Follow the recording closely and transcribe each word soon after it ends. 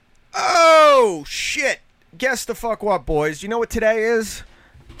Oh, shit. Guess the fuck what, boys? You know what today is?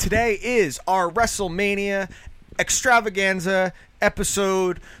 Today is our WrestleMania extravaganza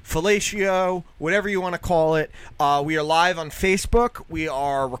episode, fellatio, whatever you want to call it. We are live on Facebook. We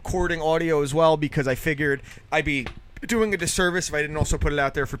are recording audio as well because I figured I'd be doing a disservice if I didn't also put it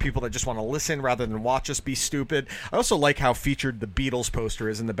out there for people that just want to listen rather than watch us be stupid. I also like how featured the Beatles poster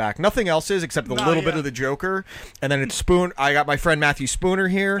is in the back. Nothing else is except a little bit of the Joker. And then it's Spoon. I got my friend Matthew Spooner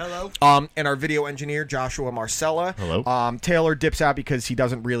here. Hello. And our video engineer, Joshua Marcella. Hello. Taylor dips out because he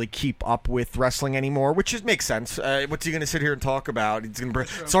doesn't really keep up with wrestling anymore, which makes sense. What's he going to sit here and talk about? He's going to bring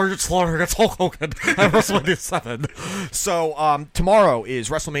Sergeant Slaughter against Hulk Hogan at WrestleMania 7. So tomorrow is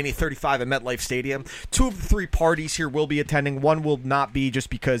WrestleMania 35 at MetLife Stadium. 2 of the 3 parties here will be attending. One will not be just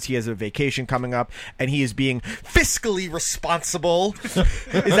because he has a vacation coming up and he is being fiscally responsible. Is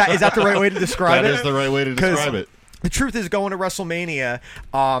that the right way to describe it? That is the right way to describe it. The truth is, going to WrestleMania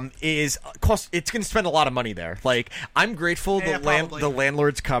it's going to spend a lot of money there. Like, I'm grateful the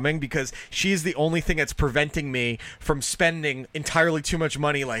landlord's coming because she's the only thing that's preventing me from spending entirely too much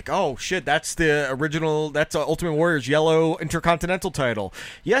money. Like, oh shit, that's Ultimate Warrior's yellow Intercontinental title.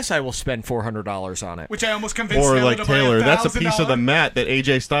 Yes, I will spend $400 on it. Which I almost convinced Or Taylor like to Taylor, buy that's a piece of the $1,000. mat that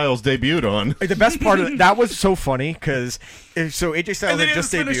AJ Styles debuted on. The best part of that was so funny because AJ Styles had just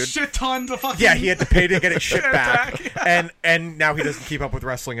spent a debuted. shit ton to fucking Yeah, he had to pay to get it shipped back. Yeah. And now he doesn't keep up with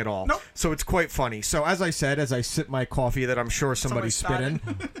wrestling at all. Nope. So it's quite funny. So as I said, as I sip my coffee that I'm sure somebody's spitting,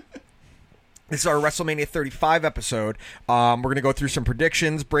 this is our WrestleMania 35 episode. We're going to go through some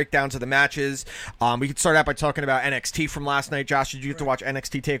predictions, breakdowns of the matches. We could start out by talking about NXT from last night. Josh, did you get to watch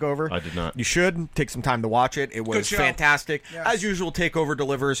NXT TakeOver? I did not. You should. Take some time to watch it. It was fantastic. Yes. As usual, TakeOver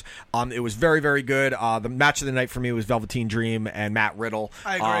delivers. It was very, very good. The match of the night for me was Velveteen Dream and Matt Riddle.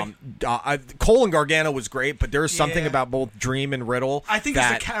 I agree. Cole and Gargano was great, but there's something about both Dream and Riddle. I think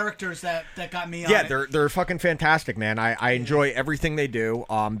it's the characters that got me on it. Yeah, they're fucking fantastic, man. I enjoy everything they do.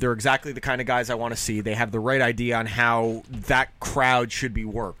 They're exactly the kind of guys I want to see. They have the right idea on how that crowd should be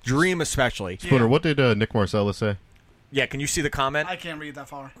worked. Dream especially. Spooner, what did Nick Marcella say? Yeah, can you see the comment? I can't read that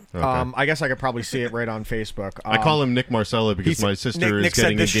far. Okay. I guess I could probably see it right on Facebook. I call him Nick Marcella because my sister Nick is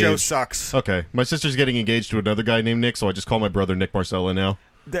getting said this engaged. show sucks. Okay, my sister's getting engaged to another guy named Nick, so I just call my brother Nick Marcella now.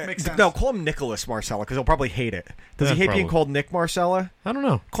 Makes sense. No, call him Nicholas Marcella because he'll probably hate it. Does he hate probably. being called Nick Marcella? I don't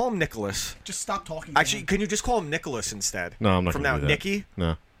know. Call him Nicholas. Just stop talking to Actually, him. can you just call him Nicholas instead? No, I'm not From gonna now, do that. Nicky?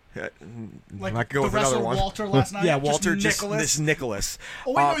 No. Like I could go the with another wrestler one. Walter last night? Yeah, Walter, just Nicholas. this Nicholas.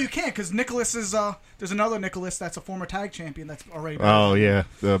 Oh, wait, no, you can't, because Nicholas is, there's another Nicholas that's a former tag champion that's already... Oh, yeah,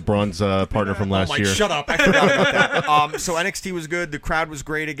 the bronze partner from last year. Shut up. I forgot about that. So NXT was good. The crowd was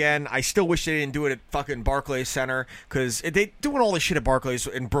great again. I still wish they didn't do it at fucking Barclays Center, because they doing all this shit at Barclays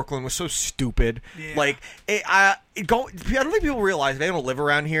in Brooklyn was so stupid. Yeah. Like, I don't think people realize, they don't live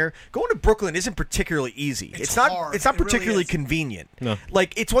around here, going to Brooklyn isn't particularly easy. It's not hard. It's not It really particularly is. convenient. No.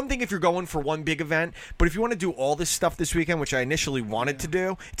 Like, it's one thing if you're going for one big event, but if you want to do all this stuff this weekend, which I initially wanted to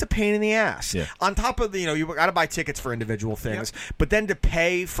do, it's a pain in the ass. Yeah. On top of you got to buy tickets for individual things, but then to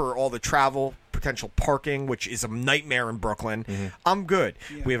pay for all the travel, potential parking, which is a nightmare in Brooklyn. I'm good.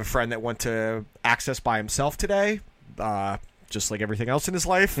 Yeah. We have a friend that went to Access by himself today. Just like everything else in his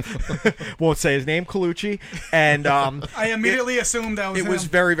life. Won't say his name, Colucci. And I immediately assumed that was it him. was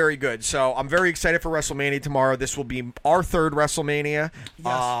very, very good. So I'm very excited for WrestleMania tomorrow. This will be our 3rd WrestleMania.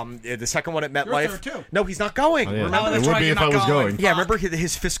 Yes. The second one at Your MetLife. 3rd too. No, he's not going. Oh, yeah. Remember? Oh, that's It would right, be you're if I not was going. Yeah, Fuck. remember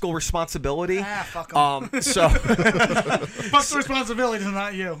his fiscal responsibility? Fuck him. So Fuck the responsibility,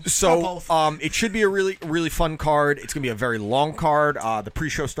 not you. Not both. It should be a really, really fun card. It's going to be a very long card. The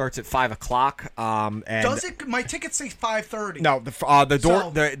pre-show starts at 5 o'clock. And Does it? My tickets say 5:30. No,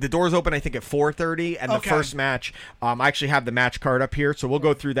 the doors open I think at 4:30, and the first match. I actually have the match card up here, so we'll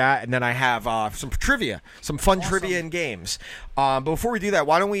go through that, and then I have some trivia, some fun trivia and games. But before we do that,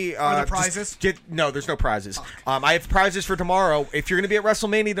 why don't we? Are there prizes? No, there's no prizes. I have prizes for tomorrow. If you're going to be at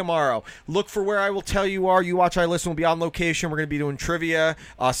WrestleMania tomorrow, look for where I will tell you are. You watch, I listen. We'll be on location. We're going to be doing trivia,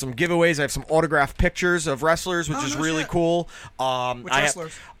 some giveaways. I have some autographed pictures of wrestlers, which is really cool. Which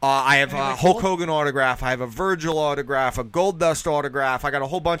wrestlers? I have Anybody Hulk cool? Hogan autograph. I have a Virgil autograph, a Goldust autograph. I got a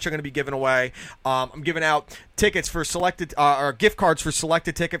whole bunch I'm going to be giving away. I'm giving out tickets for selected, or gift cards for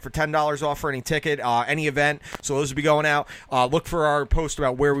selected ticket for $10 off for any ticket, any event. So those will be going out. Look for our post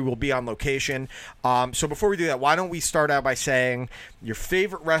about where we will be on location. So before we do that, why don't we start out by saying your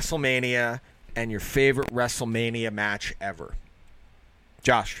favorite WrestleMania and your favorite WrestleMania match ever.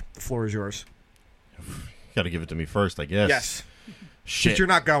 Josh, the floor is yours. Got to give it to me first, I guess. Yes. Shit. But you're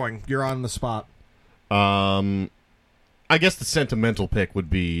not going. You're on the spot. I guess the sentimental pick would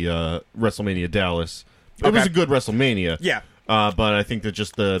be WrestleMania Dallas. It was a good WrestleMania. Yeah. but I think that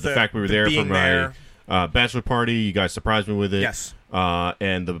just the fact we were there for my bachelor party, you guys surprised me with it. Yes.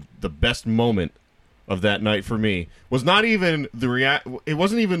 And the best moment of that night for me was not even it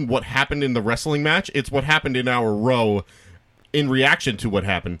wasn't even what happened in the wrestling match. It's what happened in our row in reaction to what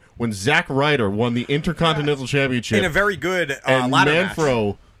happened when Zack Ryder won the Intercontinental Championship in a very good and ladder match.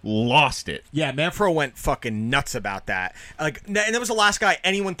 Manfro lost it. Yeah, Manfro went fucking nuts about that. Like, and that was the last guy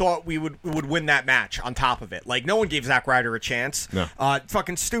anyone thought we would win that match. On top of it, like, no one gave Zack Ryder a chance. No.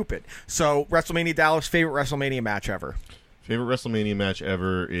 Fucking stupid. So, WrestleMania Dallas, favorite WrestleMania match ever. Favorite WrestleMania match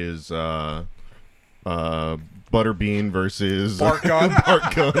ever is Butterbean versus Bart Gunn.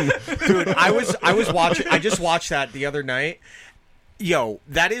 Bart Gunn. Dude, I was watching. I just watched that the other night. Yo,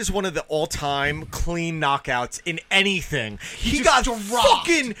 that is one of the all-time clean knockouts in anything. He got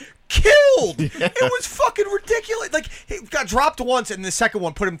fucking killed. Yeah. It was fucking ridiculous. Like, he got dropped once, and the second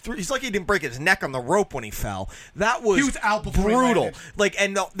one put him through. He's like he didn't break his neck on the rope when he fell. That was, he was out before brutal. Like,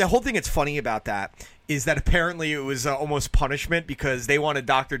 and the whole thing that's funny about that is that apparently it was almost punishment because they wanted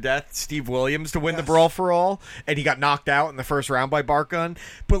Dr. Death, Steve Williams, to win the Brawl for All, and he got knocked out in the first round by Bart Gunn.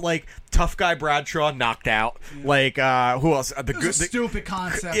 But, like, Tough Guy Bradshaw knocked out. Yeah. Like, who else? It was a stupid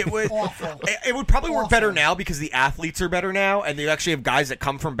concept. It was awful. It would probably work better now because the athletes are better now, and they actually have guys that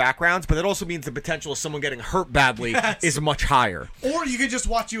come from backgrounds, but it also means the potential of someone getting hurt badly is much higher. Or you could just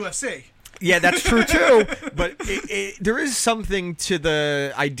watch UFC. Yeah, that's true too. But there is something to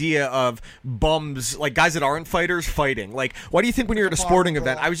the idea of bums, like guys that aren't fighters, fighting. Like, why do you think when you're at a sporting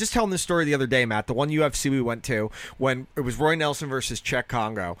event? I was just telling this story the other day, Matt. The one UFC we went to when it was Roy Nelson versus Czech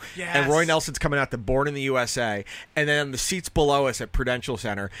Congo, and Roy Nelson's coming out to Born in the USA, and then the seats below us at Prudential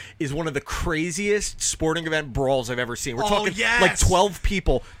Center is one of the craziest sporting event brawls I've ever seen. We're talking like 12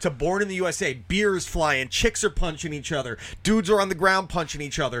 people to Born in the USA, beers flying, chicks are punching each other, dudes are on the ground punching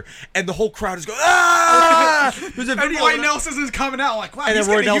each other, and the whole crowd is going, ah! There's a video. And Roy Nelson is coming out like, wow, he's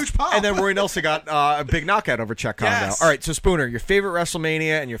getting a huge pop. And then Roy Nelson got a big knockout over Czech Congo. Yes. All right, so Spooner, your favorite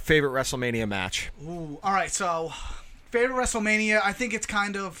WrestleMania and your favorite WrestleMania match. Ooh, all right, so favorite WrestleMania, I think it's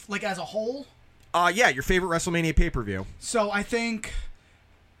kind of like as a whole. Yeah, your favorite WrestleMania pay-per-view. So I think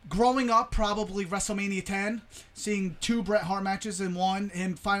growing up, probably WrestleMania 10, seeing 2 Bret Hart matches in one,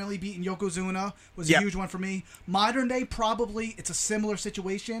 him finally beating Yokozuna was a huge one for me. Modern day, probably it's a similar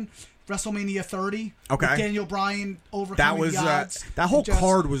situation. WrestleMania 30, with Daniel Bryan overcoming the odds. That whole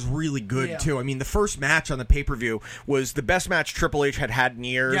card was really good, too. I mean, the first match on the pay-per-view was the best match Triple H had in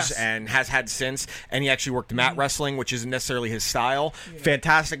years and has had since, and he actually worked mat wrestling, which isn't necessarily his style.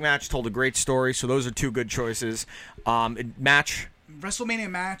 Fantastic match, told a great story, so those are 2 good choices. Match? WrestleMania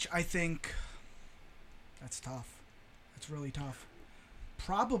match, I think that's tough. That's really tough.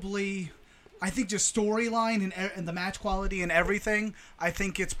 Probably, I think just storyline and the match quality and everything, I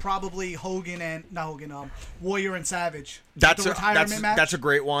think it's probably Warrior and Savage. That's match. That's a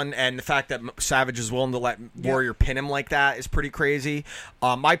great one, and the fact that Savage is willing to let Warrior pin him like that is pretty crazy.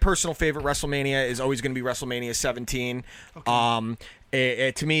 My personal favorite WrestleMania is always going to be WrestleMania 17. Okay.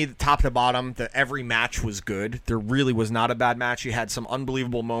 To me, top to bottom, every match was good. There really was not a bad match. You had some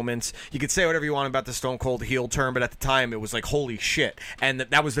unbelievable moments. You could say whatever you want about the Stone Cold heel turn, but at the time, it was like, holy shit. And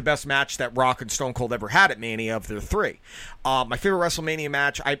that was the best match that Rock and Stone Cold ever had at Mania of their 3. My favorite WrestleMania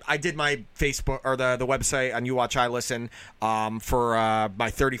match, I did my Facebook, or the website on You Watch, I Listen, for my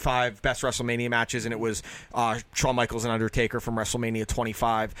 35 best WrestleMania matches, and it was Shawn Michaels and Undertaker from WrestleMania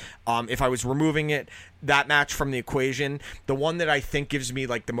 25. If I was removing that match from the equation, the one that I think gives me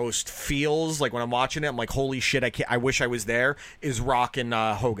like the most feels, like when I'm watching it, I'm like, holy shit, I wish I was there, is Rock and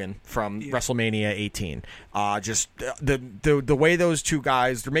Hogan from WrestleMania 18. Just the way those 2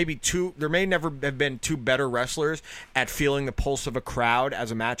 guys, there may never have been 2 better wrestlers at feeling the pulse of a crowd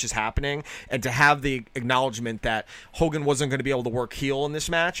as a match is happening, and to have the acknowledgement that Hogan wasn't going to be able to work heel in this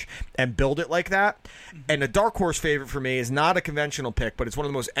match and build it like that. And a dark horse favorite for me is not a conventional pick, but it's one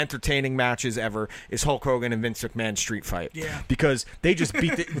of the most entertaining matches ever, is Hulk Hogan and Vince McMahon street fight. Yeah. Because they just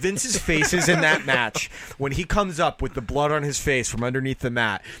beat Vince's faces in that match. When he comes up with the blood on his face from underneath the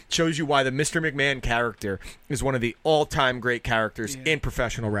mat, shows you why the Mr. McMahon character is one of the all-time great characters in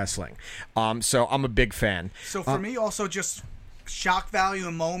professional wrestling. So I'm a big fan. So for me, also just shock value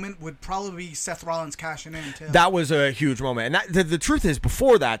and moment would probably be Seth Rollins cashing in too. That was a huge moment, and the truth is,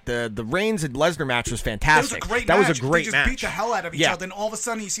 before that, the Reigns and Lesnar match was fantastic. It was a great match. That was a great match. They just beat the hell out of each other, and all of a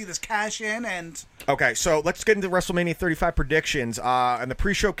sudden you see this cash in. And okay, so let's get into WrestleMania 35 predictions. And the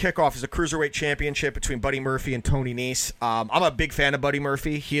pre-show kickoff is a cruiserweight championship between Buddy Murphy and Tony Nese. I'm a big fan of Buddy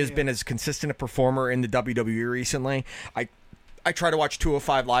Murphy. He has been as consistent a performer in the WWE recently. I try to watch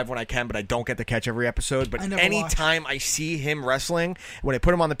 205 Live when I can, but I don't get to catch every episode. But anytime I see him wrestling, when I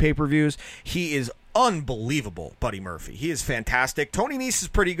put him on the pay-per-views, he is unbelievable Buddy Murphy. He is fantastic. Tony Nese is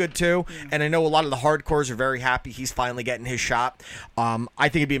pretty good too, and I know a lot of the hardcores are very happy he's finally getting his shot. I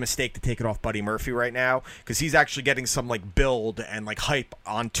think it'd be a mistake to take it off Buddy Murphy right now because he's actually getting some like build and like hype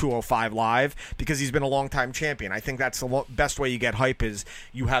on 205 Live because he's been a long-time champion. I think that's the best way you get hype is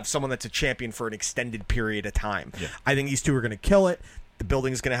you have someone that's a champion for an extended period of time. Yeah. I think these two are going to kill it. The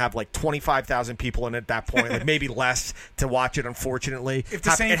building is going to have like 25,000 people in it at that point, like maybe less to watch it, unfortunately. If the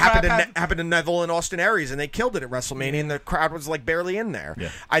same it happened to Neville and Austin Aries, and they killed it at WrestleMania, and the crowd was like barely in there.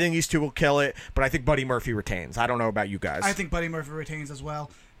 Yeah. I think these two will kill it, but I think Buddy Murphy retains. I don't know about you guys. I think Buddy Murphy retains as well.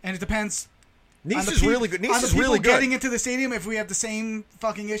 And it depends... Nese is really good. Nese is really good. Getting into the stadium, if we have the same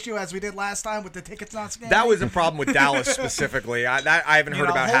fucking issue as we did last time with the tickets not scanning. That was a problem with Dallas specifically. I haven't heard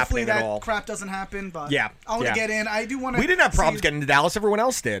about happening at all. Hopefully that crap doesn't happen, but yeah, I want to get in. I do want to... We didn't have problems getting to Dallas. Everyone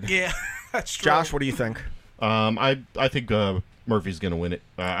else did. Yeah, that's true. Josh, what do you think? I think Murphy's going to win it.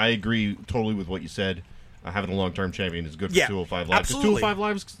 I agree totally with what you said. Having a long-term champion is good for 205 Live. Because 205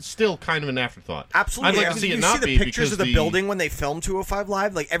 Live is still kind of an afterthought. Absolutely. I'd like to see it you not see the be pictures because of the building when they film 205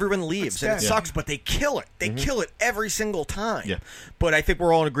 Live, like everyone leaves and it sucks, but they kill it. They kill it every single time. Yeah. But I think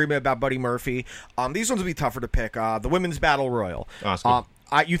we're all in agreement about Buddy Murphy. These ones will be tougher to pick. The Women's Battle Royal. Asuka.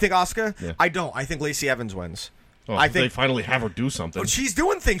 You think Asuka? Yeah. I don't. I think Lacey Evans wins. Oh, I think they finally have her do something. She's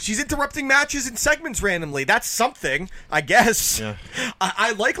doing things. She's interrupting matches and segments randomly. That's something, I guess. Yeah.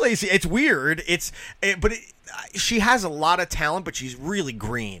 I like Lacey. It's weird. She has a lot of talent, but she's really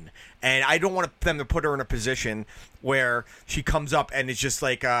green. And I don't want them to put her in a position where she comes up and it's just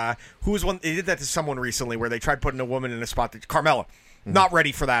like, who was one? They did that to someone recently where they tried putting a woman in a spot that Carmella. Not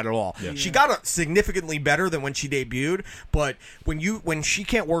ready for that at all. Yeah. She got significantly better than when she debuted, but when she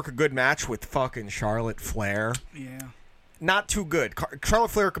can't work a good match with fucking Charlotte Flair, not too good. Charlotte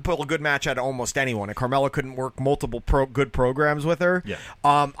Flair could pull a good match out of almost anyone, and Carmella couldn't work multiple good programs with her. Yeah.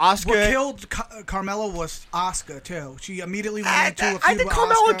 Asuka, what killed Carmella was Asuka too. She immediately went into a feud I think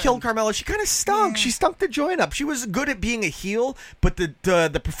Carmella killed Carmella. She kind of stunk. Yeah. She stunk the joint up. She was good at being a heel, but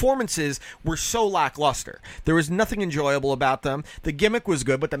the performances were so lackluster. There was nothing enjoyable about them. The gimmick was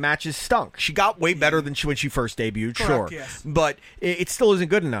good, but the matches stunk. She got way better than when she first debuted, Correct, sure, yes. but it still isn't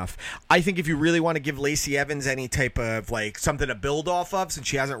good enough. I think if you really want to give Lacey Evans any type of like something to build off of, since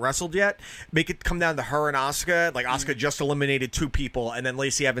she hasn't wrestled yet, make it come down to her and Asuka. Like Asuka just eliminated 2 people, and then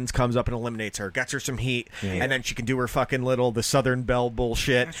Lacey Evans comes up and eliminates her, gets her some heat, and then she can do her fucking the Southern Belle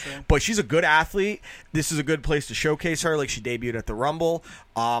bullshit. But she's a good athlete. This is a good place to showcase her. Like she debuted at the Rumble.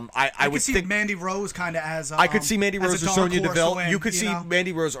 I would see think Mandy Rose kind of as I could see Mandy Rose or Sonya Deville. Win, you could see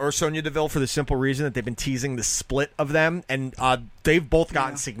Mandy Rose or Sonya Deville for the simple reason that they've been teasing the split of them, and they've both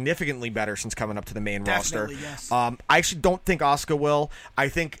gotten significantly better since coming up to the main roster. Yes. I actually don't think Asuka will. I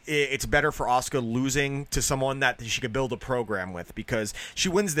think it's better for Asuka losing to someone that she could build a program with, because she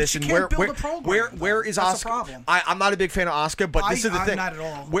wins this. She and can't build a program, where is That's Asuka? I'm not a big fan of Asuka, but this is the thing. I'm not at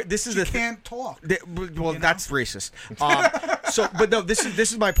all. She can't talk. That's racist.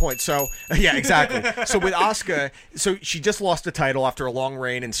 This is my point. So yeah, exactly. So with Asuka, so she just lost the title after a long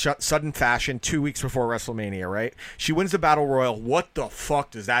reign in sudden fashion 2 weeks before WrestleMania, right? She wins the Battle Royal. What the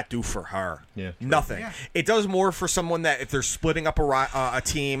fuck does that do for her? Yeah, nothing. Yeah. It does more for someone that if they're splitting up a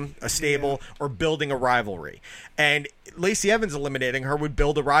team, a stable, or building a rivalry. And Lacey Evans eliminating her would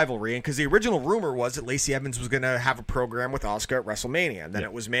build a rivalry, and because the original rumor was that Lacey Evans was going to have a program with Asuka at WrestleMania, and then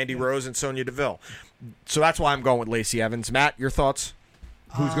it was Mandy Rose and Sonya Deville. So that's why I'm going with Lacey Evans. Matt, your thoughts?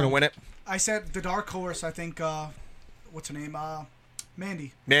 Who's going to win it? I said the dark horse. I think what's her name?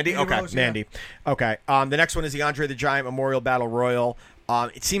 Mandy. Mandy. Okay, Rose, Mandy. Okay. The next one is the Andre the Giant Memorial Battle Royal.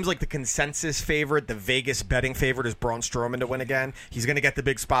 It seems like the consensus favorite, the Vegas betting favorite, is Braun Strowman to win again. He's going to get the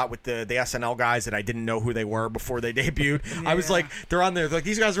big spot with the SNL guys that I didn't know who they were before they debuted. I was like, they're on there. They're like,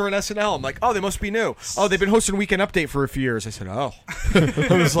 these guys are on SNL. I'm like, oh, they must be new. Oh, they've been hosting Weekend Update for a few years. I said, oh. I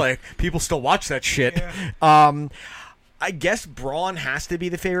was like, people still watch that shit. Yeah. I guess Braun has to be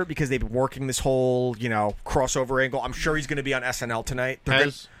the favorite because they've been working this whole, crossover angle. I'm sure he's going to be on SNL tonight.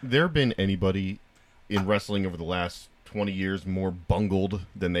 Has there been anybody in wrestling over the last 20 years more bungled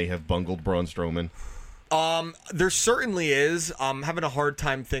than they have bungled Braun Strowman? There certainly is. I'm having a hard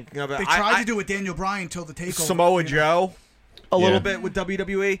time thinking of it. They tried to do it with Daniel Bryan until the takeover. Samoa Joe. A little bit with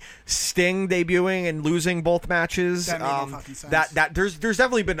WWE, Sting debuting and losing both matches. That made no fucking sense. There's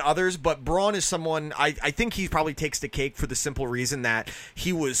definitely been others, but Braun is someone I think he probably takes the cake for the simple reason that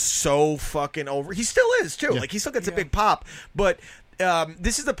he was so fucking over. He still is too. Yeah. Like he still gets a big pop, but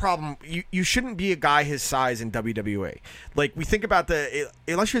This is the problem. You shouldn't be a guy his size in WWE. Like, we think about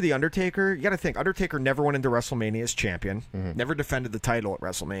unless you're the Undertaker, you got to think Undertaker never went into WrestleMania as champion, never defended the title at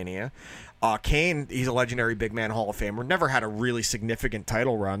WrestleMania. Kane, he's a legendary big man Hall of Famer, never had a really significant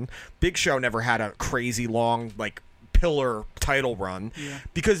title run. Big Show never had a crazy long, like, pillar title run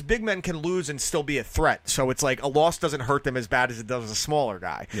because big men can lose and still be a threat. So it's like a loss doesn't hurt them as bad as it does a smaller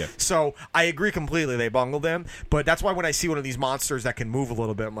guy. Yeah. So I agree completely. They bungled them, but that's why when I see one of these monsters that can move a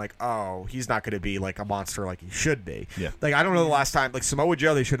little bit, I'm like, oh, he's not going to be like a monster like he should be. Yeah. Like, I don't know the last time, like Samoa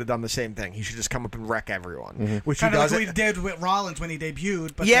Joe, they should have done the same thing. He should just come up and wreck everyone, which kind he of does. Like we did with Rollins when he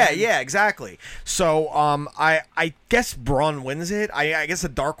debuted. But yeah, exactly. So I guess Braun wins it. I guess a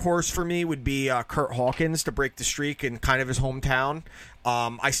dark horse for me would be Kurt Hawkins to break the streak in kind of his hometown.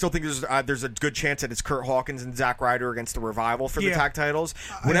 I still think there's a good chance that it's Kurt Hawkins and Zack Ryder against the Revival for the tag titles.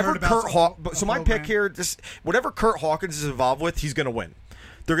 Whatever so my pick here, just whatever Kurt Hawkins is involved with, he's going to win.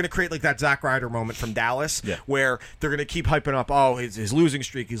 They're going to create like that Zack Ryder moment from Dallas where they're going to keep hyping up, oh, his losing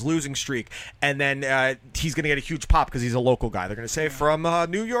streak, and then he's going to get a huge pop because he's a local guy. They're going to say, from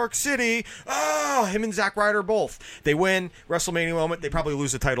New York City, him and Zack Ryder both. They win, WrestleMania moment, they probably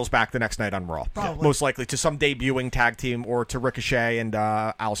lose the titles back the next night on Raw. Most likely to some debuting tag team or to Ricochet and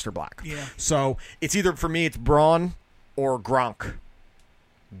Aleister Black. Yeah. So it's either, for me, it's Braun or Gronk.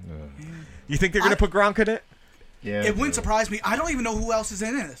 You think they're going to put Gronk in it? Yeah, it wouldn't surprise me. I don't even know who else is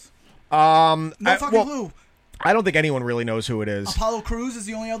in this. No fucking clue. I don't think anyone really knows who it is. Apollo Crews is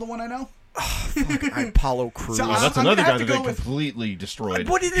the only other one I know. Apollo Crews. So that's another guy that they completely destroyed.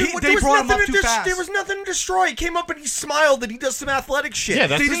 They brought him up too fast. There was nothing to destroy. He came up and he smiled and he does some athletic shit. Yeah,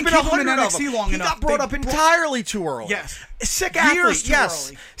 they didn't keep him in NXT long enough. He got brought up entirely too early. Yes. Sick athlete.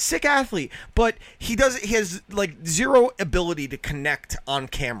 Yes. Sick athlete. But he has like zero ability to connect on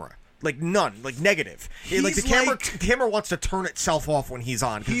camera. Like none, like negative. Like the camera wants to turn itself off when he's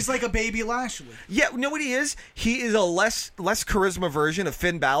on. He's like a baby Lashley. Yeah, you know what he is? He is a less charisma version of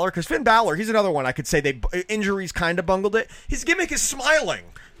Finn Balor. Because Finn Balor, he's another one I could say injuries kind of bungled it. His gimmick is smiling.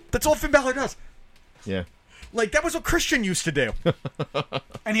 That's all Finn Balor does. Yeah. Like, that was what Christian used to do.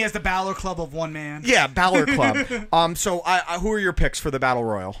 And he has the Balor Club of one man. Yeah, Balor Club. So who are your picks for the Battle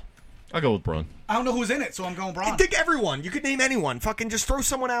Royal? I'll go with Braun. I don't know who's in it, so I'm going Braun. Think everyone. You could name anyone. Fucking just throw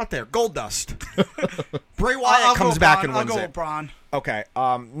someone out there. Goldust. Bray Wyatt comes back and wins it. I'll go with Braun. Okay.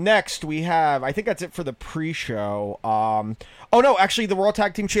 Next, we have... I think that's it for the pre-show. No. Actually, the Raw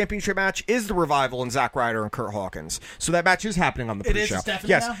Tag Team Championship match is the Revival and Zack Ryder and Kurt Hawkins. So that match is happening on the pre-show. It is definitely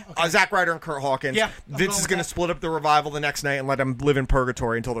yes. now? Okay. Zack Ryder and Kurt Hawkins. Yeah, Vince is going to split up the Revival the next night and let them live in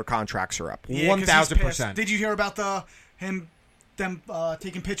purgatory until their contracts are up. 1,000%. Did you hear about them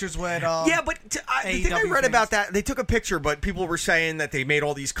taking pictures with but the thing I read about that, they took a picture, but people were saying that they made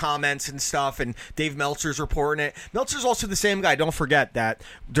all these comments and stuff, and Dave Meltzer's reporting it. Meltzer's also the same guy. Don't forget that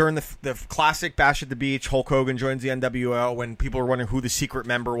during the classic Bash at the Beach, Hulk Hogan joins the NWO when people were wondering who the secret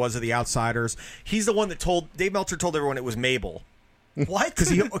member was of the Outsiders. He's the one that Dave Meltzer told everyone it was Mabel. What?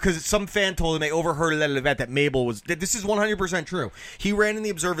 Because some fan told him they overheard at an event that Mabel was... This is 100% true. He ran in the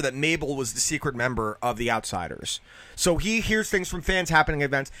Observer that Mabel was the secret member of the Outsiders. So he hears things from fans happening at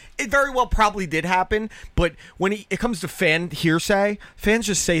events. It very well probably did happen, but when it comes to fan hearsay, fans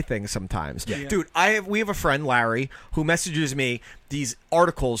just say things sometimes. Yeah. Dude, we have a friend, Larry, who messages me these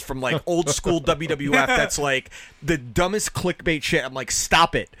articles from like old school WWF that's like the dumbest clickbait shit. I'm like,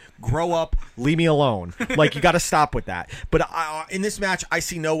 stop it. Grow up. Leave me alone. Like, you got to stop with that. But in this match, I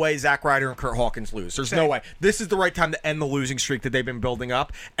see no way Zack Ryder and Kurt Hawkins lose. There's no way. This is the right time to end the losing streak that they've been building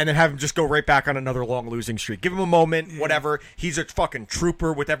up and then have him just go right back on another long losing streak. Give him a moment, whatever. He's a fucking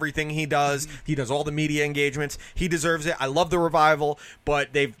trooper with everything he does. He does all the media engagements. He deserves it. I love the Revival,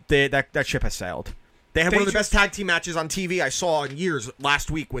 but that ship has sailed. They had one of the best tag team matches on TV I saw in years last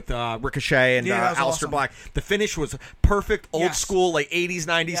week with Ricochet and Aleister awesome. Black. The finish was perfect, old school, like 80s,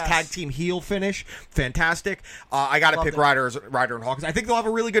 90s tag team heel finish. Fantastic. I got to pick Ryder and Hawkins. I think they'll have a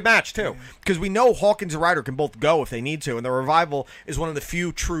really good match, too, because we know Hawkins and Ryder can both go if they need to, and the Revival is one of the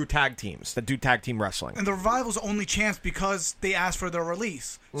few true tag teams that do tag team wrestling. And the Revival's only chance because they asked for their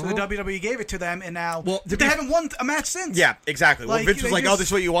release. So the WWE gave it to them, and now they haven't won a match since. Yeah, exactly. Like, Vince was like, this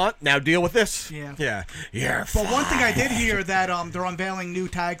is what you want? Now deal with this. Yeah. But one thing I did hear that they're unveiling new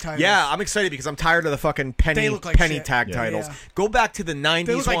tag titles. Yeah, I'm excited because I'm tired of the fucking penny tag titles. Yeah. Go back to the 90s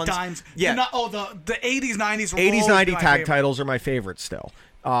they look ones. Like dimes. Yeah. The 80s, 90s. 80s, 90s tag titles are my favorites still.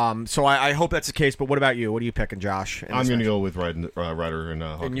 So I hope that's the case. But what about you? What are you picking, Josh? I'm going to go with Ryder and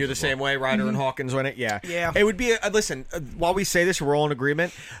Hawkins. And you're the same way, Ryder and Hawkins win it? Yeah. It would be listen. While we say this, we're all in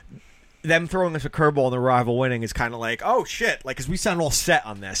agreement. Them throwing us a curveball and the Rival winning is kind of like, oh shit, like, because we sound all set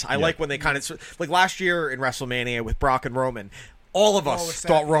on this. I like when they kind of, like last year in WrestleMania with Brock and Roman, all of us was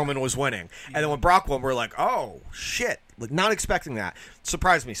thought sad. Roman was winning. And then when Brock won, we're like, oh, shit. Like, not expecting that.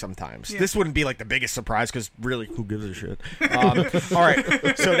 Surprised me sometimes. Yeah. This wouldn't be like the biggest surprise because really, who gives a shit? All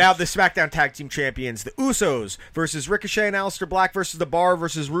right. So now the SmackDown Tag Team Champions, the Usos versus Ricochet and Aleister Black versus The Bar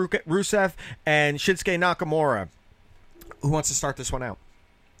versus Rusev and Shinsuke Nakamura. Who wants to start this one out?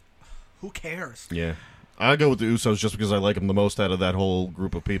 Who cares? Yeah. I go with the Usos just because I like them the most out of that whole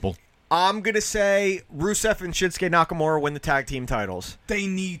group of people. I'm going to say Rusev and Shinsuke Nakamura win the tag team titles. They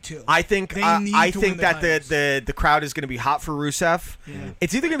need to. I think that the crowd is going to be hot for Rusev. Yeah.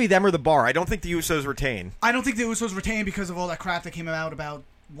 It's either going to be them or the Bar. I don't think the Usos retain. I don't think the Usos retain because of all that crap that came out about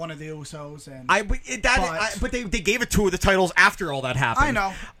one of the Usos. And But they gave it two of the titles after all that happened.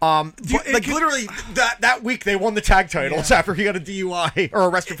 I know. Literally that week they won the tag titles after he got a DUI or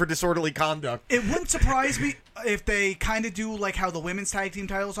arrested for disorderly conduct. It wouldn't surprise me if they kind of do like how the women's tag team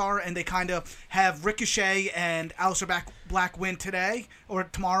titles are, and they kind of have Ricochet and Aleister Black win today or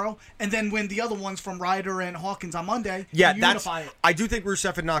tomorrow, and then win the other ones from Ryder and Hawkins on Monday. Yeah, unify it. I do think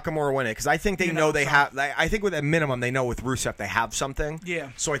Rusev and Nakamura win it because I think they know they have. I think with a minimum they know with Rusev they have something. Yeah.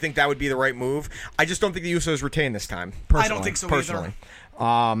 So I think that would be the right move. I just don't think the Usos retain this time. Personally. I don't think so personally.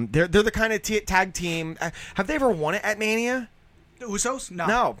 They're the kind of tag team. Have they ever won it at Mania? The Usos?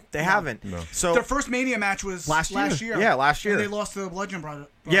 No, they haven't. No. So their first Mania match was last year. Yeah, last year. And they lost to the Bludgeon Brothers.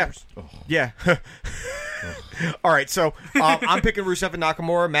 Yeah. Oh. Yeah. All right, so I'm picking Rusev and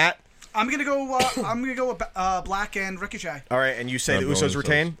Nakamura. Matt? I'm gonna go with Black and Ricochet. All right, and you say I'm the Usos going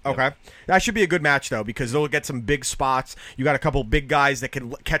retain? Usos. Okay. That should be a good match, though, because they'll get some big spots. You got a couple big guys that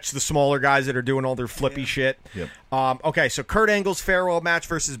can catch the smaller guys that are doing all their flippy shit. Yep. Okay, so Kurt Angle's farewell match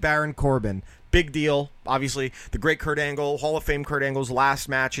versus Baron Corbin. Big deal. Obviously, the great Kurt Angle, Hall of Fame Kurt Angle's last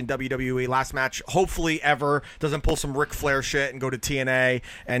match in WWE, last match, hopefully ever. Doesn't pull some Ric Flair shit and go to TNA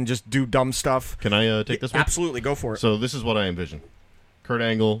and just do dumb stuff. Can I take this one? Absolutely, go for it. So this is what I envision. Kurt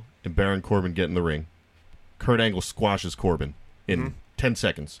Angle and Baron Corbin get in the ring. Kurt Angle squashes Corbin in 10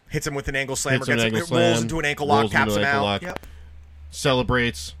 seconds. Hits him with an ankle slam, Hits an ankle rolls slam, into an ankle lock, rolls taps into him an ankle out. lock, Yep.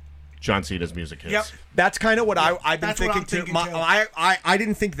 Celebrates. John Cena's music hits. Yep. That's kind of what I've been That's what thinking, I'm thinking too. too. I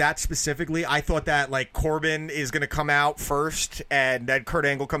didn't think that specifically. I thought that like Corbin is going to come out first, and then Kurt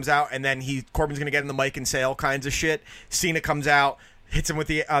Angle comes out, and then Corbin's going to get in the mic and say all kinds of shit. Cena comes out, hits him with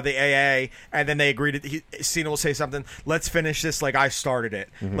the AA, and then they agree to. Cena will say something. Let's finish this like I started it.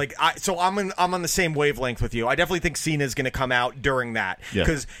 So I'm on the same wavelength with you. I definitely think Cena is going to come out during that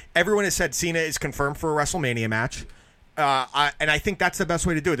because everyone has said Cena is confirmed for a WrestleMania match. And I think that's the best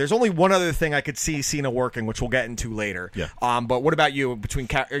way to do it. There's only one other thing I could see Cena working, which we'll get into later. Yeah. But what about you?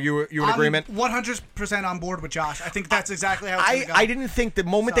 Are you in agreement? I'm 100% on board with Josh. I think that's exactly how it's going to go. I didn't think the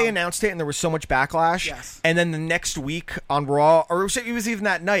moment they announced it and there was so much backlash, Yes. and then the next week on Raw, or it was even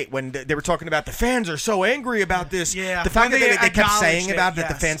that night when they were talking about the fans are so angry about this. Yeah. The fact When that they they kept saying acknowledged about it, that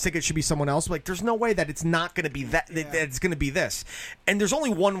the yes. fans think it should be someone else. Like, there's no way that it's not going to be that it's going to be this. And there's only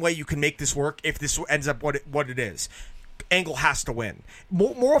one way you can make this work if this ends up what it is. Angle has to win.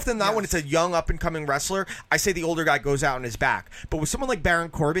 More often than not, when it's a young up-and-coming wrestler, I say the older guy goes out on his back. But with someone like Baron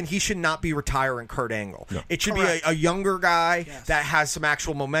Corbin, he should not be retiring Kurt Angle. No. It should be a younger guy that has some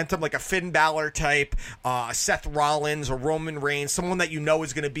actual momentum, like a Finn Balor type, a Seth Rollins, or Roman Reigns, someone that you know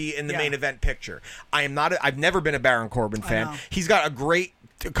is going to be in the main event picture. I've never been a Baron Corbin fan. He's got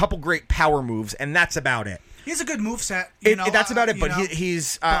a couple great power moves, and that's about it. He has a good moveset. That's about it. But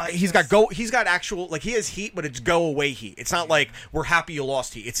he's got actual, like, he has heat, but it's go away heat. It's not like we're happy you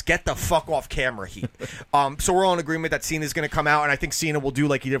lost heat. It's get the fuck off camera heat. So we're all in agreement that Cena's going to come out, and I think Cena will do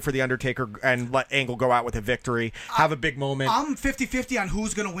like he did for the Undertaker and let Angle go out with a victory, have a big moment. I'm 50-50 on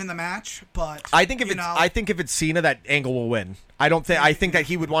who's going to win the match, but I think if it's Cena, that Angle will win. I think that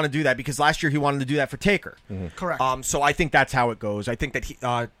he would want to do that because last year he wanted to do that for Taker. Mm-hmm. Correct. So I think that's how it goes. I think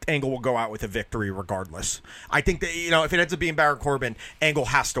that Angle will go out with a victory regardless. I think that if it ends up being Baron Corbin, Angle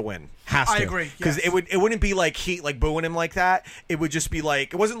has to win. I agree because it wouldn't be like Heat like booing him like that. It would just be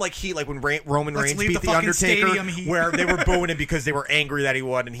like it wasn't like Heat like when Roman Reigns beat the Undertaker where they were booing him because they were angry that he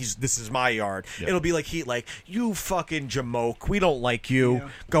won and this is my yard. Yep. It'll be like Heat like you fucking jamoke. We don't like you. Yeah.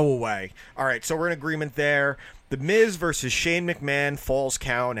 Go away. All right, so we're in agreement there. The Miz versus Shane McMahon, Falls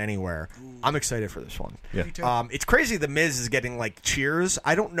Count Anywhere. I'm excited for this one. Yeah. Me too. It's crazy the Miz is getting like cheers.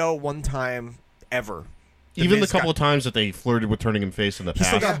 I don't know one time ever. Even the couple of times that they flirted with turning him face in the past.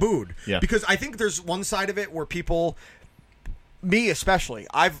 He still got booed. Yeah. Because I think there's one side of it where people, me especially,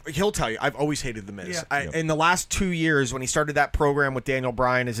 he'll tell you, I've always hated The Miz. Yeah. In the last 2 years, when he started that program with Daniel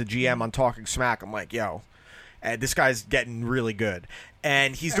Bryan as a GM on Talking Smack, I'm like, yo, this guy's getting really good.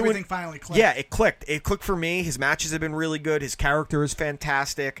 And everything finally clicked. Yeah, it clicked. It clicked for me. His matches have been really good. His character is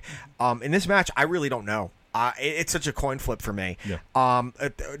fantastic. In this match, I really don't know. It's such a coin flip for me. Yeah.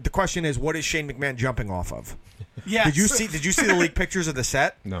 The question is, what is Shane McMahon jumping off of? Yeah. Did you see the leaked pictures of the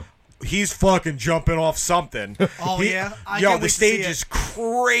set? No. He's fucking jumping off something. Oh, yeah? I Yo, can't the wait to stage see is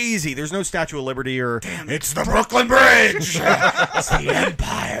crazy. There's no Statue of Liberty or... Damn, it's the Brooklyn Bridge! It's the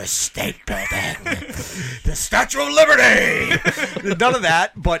Empire State Building! The Statue of Liberty! None of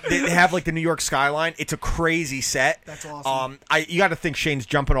that, but they have, like, the New York skyline. It's a crazy set. That's awesome. You got to think Shane's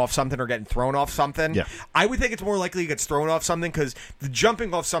jumping off something or getting thrown off something. Yeah. I would think it's more likely he gets thrown off something because the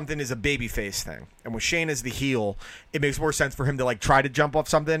jumping off something is a babyface thing. And with Shane as the heel, it makes more sense for him to, like, try to jump off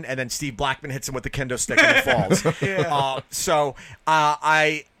something and then Steve Blackman hits him with the kendo stick and he falls. Yeah.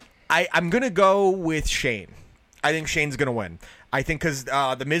 I'm gonna go with Shane. I think Shane's gonna win. I think because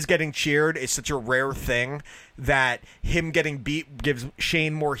the Miz getting cheered is such a rare thing that him getting beat gives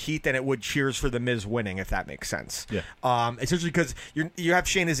Shane more heat than it would cheers for the Miz winning, if that makes sense. Yeah. Especially because you have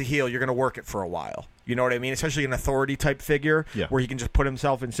Shane as a heel, you're gonna work it for a while. You know what I mean? Especially an authority type figure where he can just put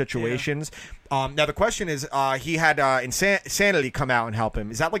himself in situations. Yeah. Now the question is, he had Insanity come out and help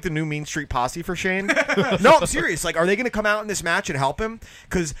him. Is that like the new Mean Street Posse for Shane? No, I'm serious. Like, are they going to come out in this match and help him?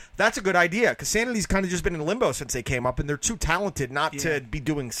 Because that's a good idea. Because Sanity's kind of just been in limbo since they came up, and they're too talented not to be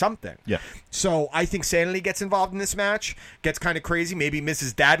doing something. Yeah. So I think Sanity gets involved in this match, gets kind of crazy. Maybe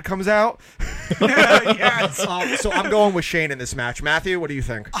Mrs. Dad comes out. Yes. So I'm going with Shane in this match. Matthew, what do you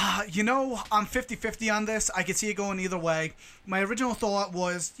think? I'm 50-50 on this. I could see it going either way. My original thought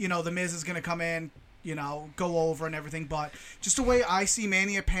was, the Miz is going to come in, go over and everything. But just the way I see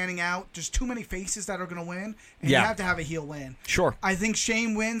Mania panning out, there's too many faces that are going to win. And you have to have a heel win. Sure. I think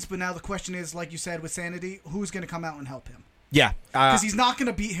Shane wins, but now the question is, like you said, with Sanity, who's going to come out and help him? Yeah. Because he's not going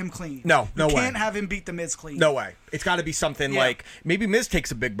to beat him clean. No way. You can't have him beat the Miz clean. No way. It's got to be something like, maybe Miz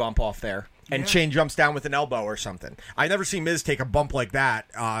takes a big bump off there. And Shane jumps down with an elbow or something. I've never seen Miz take a bump like that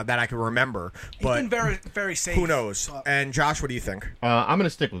that I can remember. But he's been very, very safe. Who knows? And Josh, what do you think? I'm going to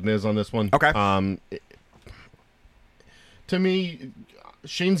stick with Miz on this one. Okay. To me,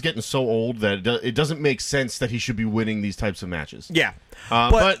 Shane's getting so old that it doesn't make sense that he should be winning these types of matches. Yeah.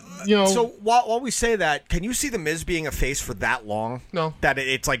 But so while we say that, can you see the Miz being a face for that long? No. That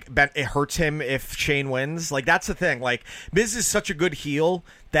it's like it hurts him if Shane wins. Like, that's the thing. Like, Miz is such a good heel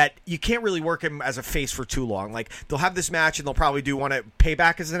that you can't really work him as a face for too long. Like, they'll have this match and they'll probably do one at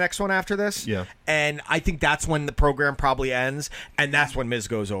Payback as the next one after this. Yeah. And I think that's when the program probably ends, and that's when Miz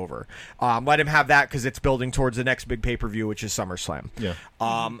goes over. Let him have that because it's building towards the next big pay-per-view, which is SummerSlam. Yeah.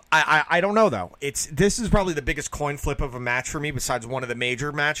 I don't know, though. This is probably the biggest coin flip of a match for me besides one of the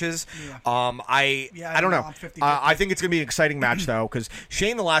major matches. Yeah. I don't know. I'm 50-50. I think it's going to be an exciting match, though, because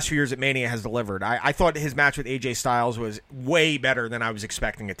Shane the last few years at Mania has delivered. I thought his match with AJ Styles was way better than I was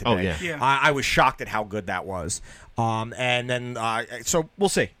expecting it to be. Oh, yeah. Yeah. I was shocked at how good that was. And then, so we'll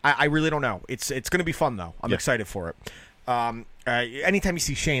see. I really don't know. It's going to be fun, though. I'm excited for it. Anytime you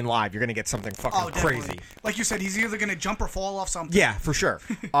see Shane live, you're going to get something fucking crazy. Like you said, he's either going to jump or fall off something. Yeah, for sure.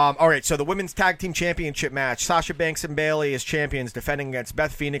 All right, so the Women's Tag Team Championship match. Sasha Banks and Bayley as champions defending against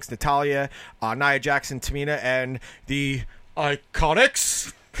Beth Phoenix, Natalya, Nia Jax, Tamina, and the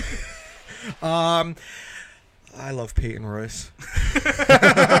Iconics. I love Peyton Royce.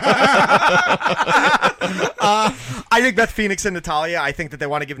 I think Beth Phoenix and Natalya. I think that they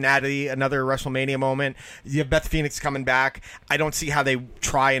want to give Natty another WrestleMania moment. You have Beth Phoenix coming back. I don't see how they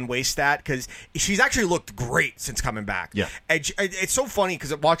try and waste that because she's actually looked great since coming back. Yeah. And it's so funny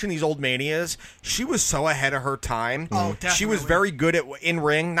because watching these old Manias, she was so ahead of her time. Oh, definitely. She was very good at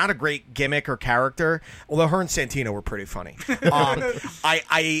in-ring. Not a great gimmick or character, although her and Santino were pretty funny.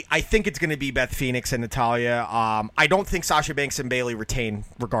 I think it's going to be Beth Phoenix and Natalya. I don't think Sasha Banks and Bayley retain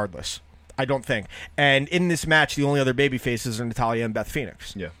regardless. I don't think. And in this match, the only other baby faces are Natalya and Beth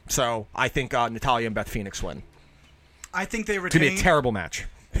Phoenix. Yeah. So I think Natalya and Beth Phoenix win. I think they It's going retain. to be a terrible match.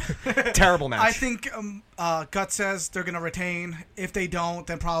 Terrible match. I think Gut says they're going to retain. If they don't,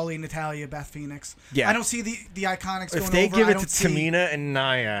 then probably Natalya, Beth Phoenix. Yeah. I don't see the Iconics going over. If they give I it to don't see- Tamina and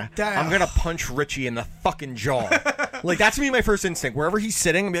Nia, That- I'm going to punch Richie in the fucking jaw. Like, that's going to be my first instinct. Wherever he's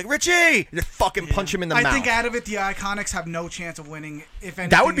sitting, I'm going to be like, Richie! Just fucking punch him in the mouth. I think out of it, the Iconics have no chance of winning. If anything,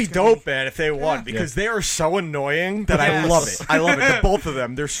 that would be it's gonna dope, man, if they won, Yeah. because they are so annoying that I Yes. love it. I love it. The both of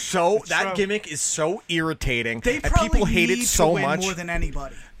them. They're so... It's that true. gimmick is so irritating. They and probably people hate need it so to win much. more than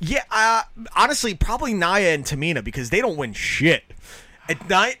anybody. Yeah, honestly, probably Nia and Tamina, because they don't win shit.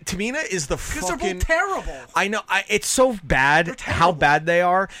 Tamina is the Because fucking... they're both terrible. I know. It's so bad how bad they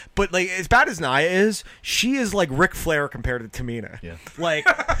are. But, like, as bad as Nia is, she is like Ric Flair compared to Tamina. Yeah. Like,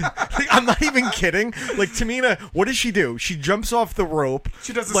 I'm not even kidding. Like, Tamina, what does she do? She jumps off the rope.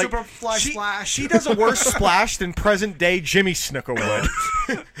 She does a like, super fly splash. She does a worse splash than present-day Jimmy Snuka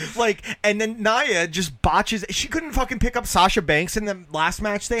would. Like, and then Nia just botches. She couldn't fucking pick up Sasha Banks in the last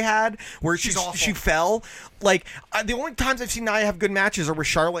match they had where she fell. Like, the only times I've seen Nia have good matches are with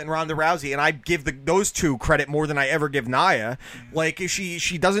Charlotte and Ronda Rousey, and I give those two credit more than I ever give Nia. Like,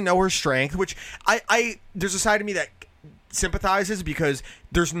 she doesn't know her strength, which there's a side of me that sympathizes because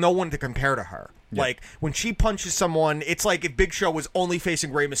there's no one to compare to her. Yeah. Like, when she punches someone, it's like if Big Show was only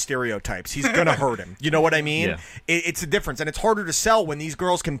facing Rey Mysterio types. He's going to hurt him. You know what I mean? Yeah. It's a difference. And it's harder to sell when these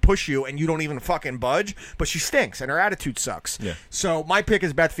girls can push you and you don't even fucking budge. But she stinks, and her attitude sucks. Yeah. So my pick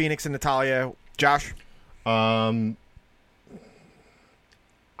is Beth Phoenix and Natalya. Josh? I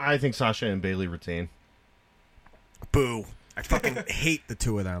think Sasha and Bayley retain. Boo. I fucking hate the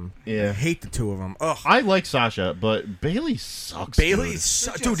two of them. Yeah. I hate the two of them. Ugh. I like Sasha, but Bayley sucks.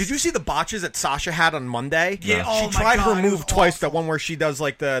 Dude, did you see the botches that Sasha had on Monday? Yeah. She tried her move twice, that one where she does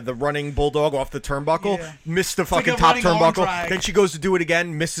like the running bulldog off the turnbuckle, missed the fucking top turnbuckle, then she goes to do it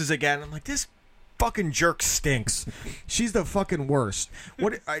again, misses again. I'm like, this fucking jerk stinks. She's the fucking worst.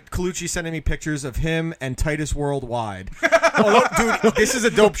 Colucci sending me pictures of him and Titus Worldwide. Oh, dude, this is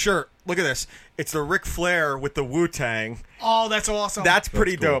a dope shirt. Look at this. It's the Ric Flair with the Wu-Tang. Oh, that's awesome. That's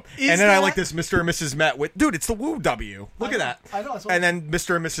pretty dope. And then I like this Mr. and Mrs. Met with... Dude, it's the Woo W. Look at that. I know. And then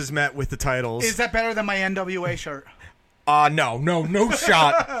Mr. and Mrs. Met with the titles. Is that better than my NWA shirt? No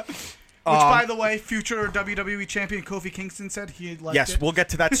shot. Which, by the way, future WWE champion Kofi Kingston said he liked it. Yes, we'll get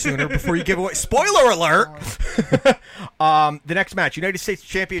to that sooner before you give away... Spoiler alert! The next match, United States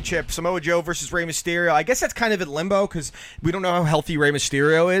Championship, Samoa Joe versus Rey Mysterio. I guess that's kind of in limbo because we don't know how healthy Rey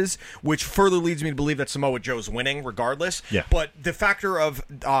Mysterio is, which further leads me to believe that Samoa Joe's winning regardless. Yeah. But the factor of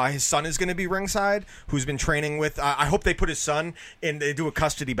his son is going to be ringside, who's been training with... I hope they put his son in... They do a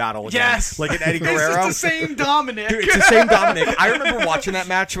custody battle again. Yes! Like an Eddie Guerrero. It's the same Dominic. Dude, it's the same Dominic. I remember watching that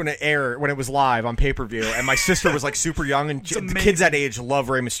match when it aired, when it was live on pay-per-view, and my sister was like super young, and the kids that age love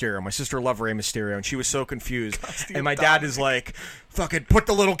Rey Mysterio. My sister loved Rey Mysterio, and she was so confused. And my dad is like, fucking put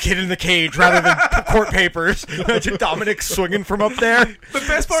the little kid in the cage rather than court papers. Imagine Dominic swinging from up there. The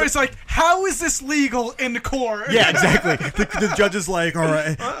best part is like, how is this legal in the court? Yeah, exactly. The judge is like, all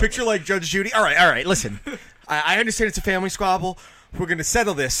right, picture like Judge Judy. All right, listen, I understand it's a family squabble. We're going to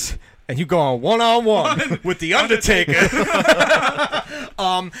settle this. And you go on one-on-one with The Undertaker.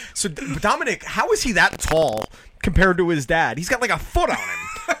 So Dominic, how is he that tall compared to his dad? He's got like a foot on him.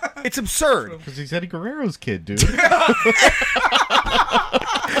 It's absurd. Because he's Eddie Guerrero's kid, dude. Eddie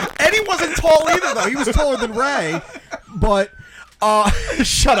wasn't tall either, though. He was taller than Ray. But,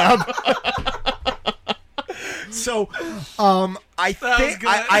 shut up. So, I think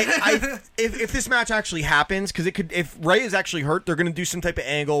if this match actually happens, because if Ray is actually hurt, they're going to do some type of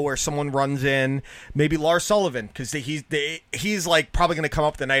angle where someone runs in, maybe Lars Sullivan, because he's like probably going to come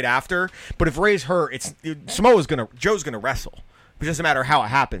up the night after. But if Ray's hurt, Joe's going to wrestle. It doesn't matter how it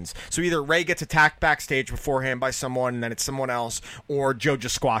happens. So either Ray gets attacked backstage beforehand by someone, and then it's someone else, or Joe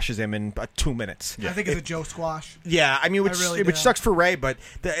just squashes him in 2 minutes. Yeah. I think it's a Joe squash. Yeah, I mean, which sucks for Ray, but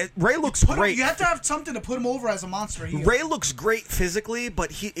Ray looks great. You have to have something to put him over as a monster. Ray looks great physically,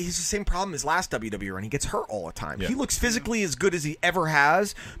 but he's the same problem as last WWE run. He gets hurt all the time. Yeah. He looks physically as good as he ever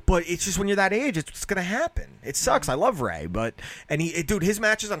has, but it's just when you're that age, it's going to happen. It sucks. I love Ray, dude, his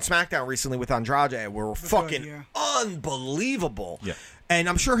matches on SmackDown recently with Andrade were fucking unbelievable. Yeah. And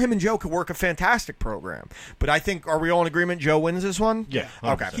I'm sure him and Joe could work a fantastic program. But I think, are we all in agreement Joe wins this one? Yeah.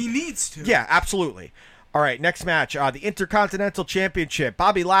 100%. Okay. He needs to. Yeah, absolutely. All right, next match. The Intercontinental Championship.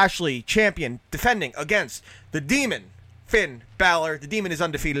 Bobby Lashley, champion, defending against the Demon, Finn Balor. The Demon is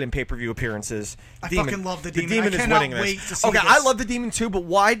undefeated in pay-per-view appearances. I fucking love the Demon. The Demon I is cannot winning wait this. to see Okay, this. I love the Demon too, but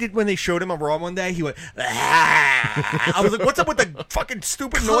why did when they showed him on Raw one day, he went, ah. I was like, what's up with the fucking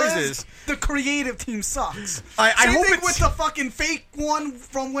stupid noises? The creative team sucks. I hope it's with the fucking fake one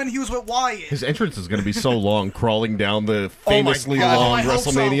from when he was with Wyatt. His entrance is going to be so long, crawling down the famously long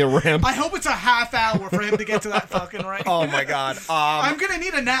WrestleMania ramp. I hope it's a half hour for him to get to that fucking ring. Oh my god. I'm going to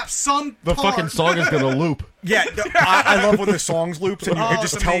need a nap The fucking song is going to loop. Yeah, I love when the songs loops and you can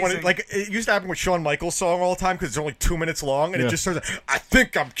just it's tell when amazing. it, like, it used to happen with Shawn Michaels' song all the time because it's only 2 minutes long and it just starts, I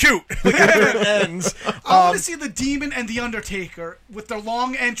think I'm cute. Like, after it ends. I want to see the Demon and the Undertaker with their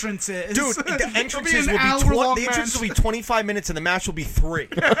long entrances. Dude, the entrances It'll will be an hour-long the entrances will be match. 25 minutes and the match will be 3.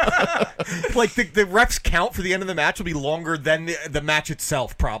 Like the refs count for the end of the match will be longer than the match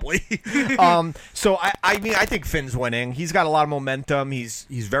itself, probably. So I mean, I think Finn's winning. He's got a lot of momentum. He's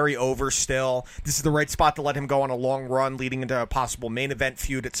very over still. This is the right spot to let him go on a long run, leading into a possible main event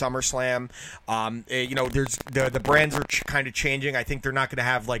feud at SummerSlam. You know, there's the brands are kind of changing. I think they're not going to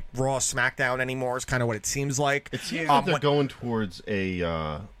have like Raw, SmackDown anymore. Is kind of what it seems like. It seems like they're going towards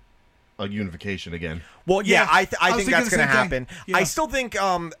a unification again. Well, yeah, I think that's going to same happen. thing. Yeah. I still think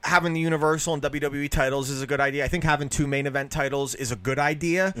having the Universal and WWE titles is a good idea. I think having 2 main event titles is a good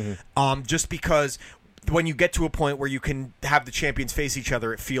idea, just because when you get to a point where you can have the champions face each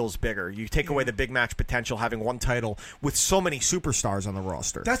other, it feels bigger. You take away the big match potential having one title with so many superstars on the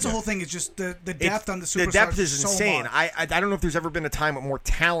roster. That's the whole thing. It's just the depth on the superstars. The depth is so insane. much. I don't know if there's ever been a time with more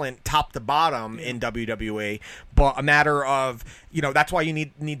talent top to bottom in WWE, but a matter of, you know, that's why you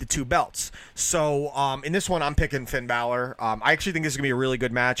need the 2 belts. So in this one, I'm picking Finn Balor. I actually think this is going to be a really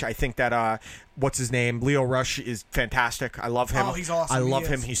good match. I think that what's his name? Leo Rush is fantastic. I love him. Oh, he's awesome. I love He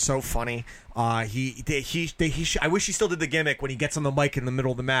him. is. He's so funny. I wish he still did the gimmick when he gets on the mic in the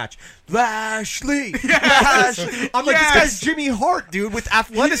middle of the match. Lashley. Lashley. I'm like, this guy's Jimmy Hart, dude, with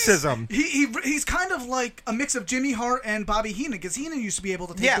athleticism. He's kind of like a mix of Jimmy Hart and Bobby Heenan, because Heenan used to be able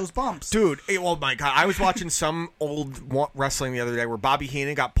to take those bumps. Dude, oh my God. I was watching some old wrestling the other day where Bobby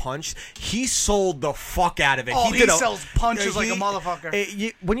Heenan got punched. He sold the fuck out of it. Oh, he sells punches like a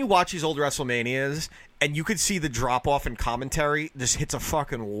motherfucker. When you watch these old WrestleManias, and you could see the drop off in commentary, just hits a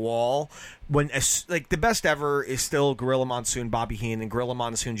fucking wall. When like the best ever is still Gorilla Monsoon, Bobby Heenan, Gorilla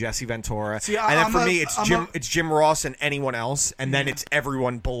Monsoon, Jesse Ventura, See, and then I'm for a- me it's Jim Ross and anyone else, and then it's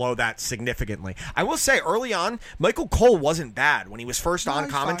everyone below that significantly. I will say early on, Michael Cole wasn't bad when he was first on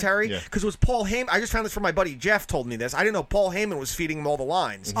he's commentary fine. Yeah. because it was Paul Heyman. I just found this from my buddy Jeff told me this. I didn't know Paul Heyman was feeding him all the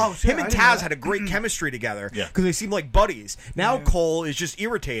lines. Oh, shit, him and I didn't know Taz that. had a great chemistry together Yeah. because they seemed like buddies. Now Cole is just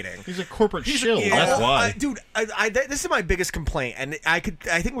irritating. He's a corporate shill. yeah. That's why. Dude, this is my biggest complaint, and I think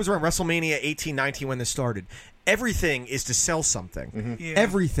it was around WrestleMania 18-19 when this started. Everything is to sell something. Yeah.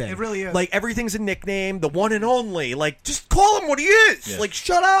 Everything. It really is. Like, everything's a nickname, the one and only. Like, just call him what he is. Yeah. Like,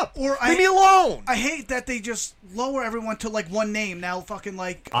 shut up. Or Leave me alone. I hate that they just lower everyone to like one name now. Fucking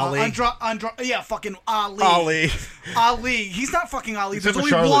like Ali. fucking Ali. Ali. Ali. He's not fucking Ali. Except There's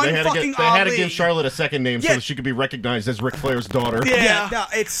for only Charlotte, one they had, to fucking get, they had to Ali. give Charlotte a second name so Yeah. that she could be recognized as Ric Flair's daughter. Yeah. No,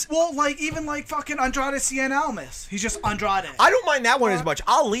 it's... Well, like even like fucking Andrade Cien Almas. He's just Andrade. I don't mind that one as much.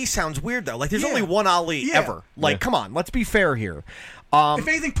 Ali sounds weird, though. Like, there's Yeah. only one Ali Yeah. ever. Like, Yeah. come on. Let's be fair here. If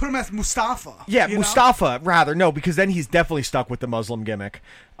anything, put him as Mustafa. Yeah, you know? Mustafa, rather. No, because then he's definitely stuck with the Muslim gimmick.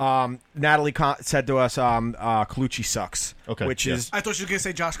 Natalie said to us, Colucci sucks. Okay, Which yeah. is... I thought you were gonna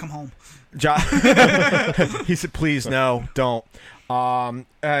say Josh, come home. He said, please, no, don't.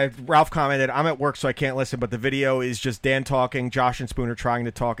 Ralph commented, I'm at work, so I can't listen, but the video is just Dan talking, Josh and Spooner trying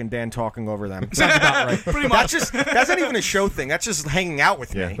to talk, and Dan talking over them. Sounds about right. Pretty much. That's not even a show thing. That's just hanging out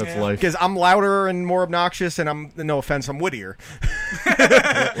with Yeah, me. that's life. Because I'm louder and more obnoxious, and no offense, I'm wittier.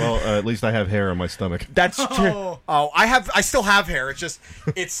 Well, at least I have hair on my stomach. That's true. Oh, I still have hair. It's just,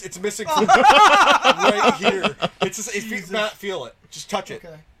 it's missing from right here. It's just, if you not feel it, just touch it.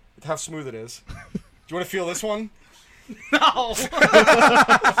 Okay. How smooth it is. Do you want to feel this one? No.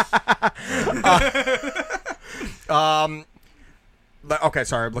 Okay,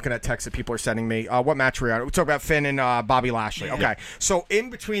 sorry. I'm looking at texts that people are sending me. What match are we on? We talk about Finn and Bobby Lashley. Yeah. Okay, so in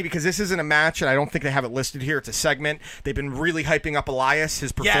between, because this isn't a match, and I don't think they have it listed here. It's a segment. They've been really hyping up Elias,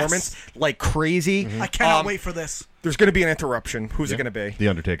 his performance, like crazy. I cannot wait for this. There's going to be an interruption. Who's it going to be? The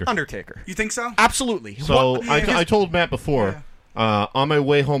Undertaker. Undertaker. You think so? Absolutely. So What- I told Matt before. On my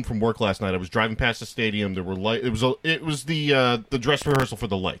way home from work last night, I was driving past the stadium. There were it was the dress rehearsal for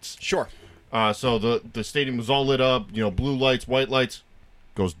the lights. Sure. So the stadium was all lit up. You know, blue lights, white lights.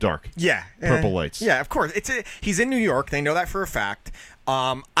 Goes dark. Yeah. Purple lights. Yeah, of course. He's in New York. They know that for a fact.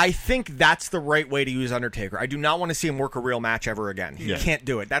 I think that's the right way to use Undertaker. I do not want to see him work a real match ever again. He can't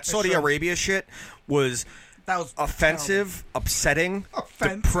do it. That Saudi true. Arabia shit was That was offensive, upsetting,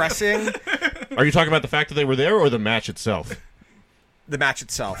 Offensive. depressing. Are you talking about the fact that they were there or the match itself? The match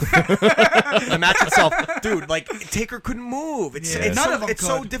itself. The match itself. Dude, like, Taker couldn't move. It's None so, of them it's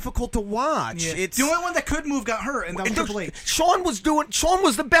so could. difficult to watch. Yeah. It's The only one that could move got hurt, and that was Triple H. Sean was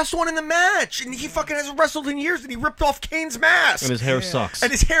the best one in the match, and he fucking hasn't wrestled in years, and he ripped off Kane's mask. And his hair sucks.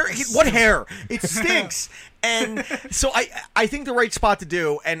 And his hair, what hair? It stinks. And so I think the right spot to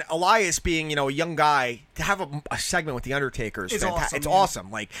do, and Elias being, a young guy, to have a segment with The Undertaker is fantastic. It's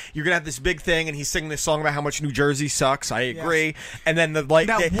awesome. Like, you're going to have this big thing, and he's singing this song about how much New Jersey sucks. I agree. Yes. And then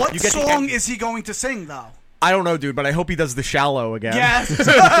what song is he going to sing, though? I don't know, dude, but I hope he does The Shallow again. Yes.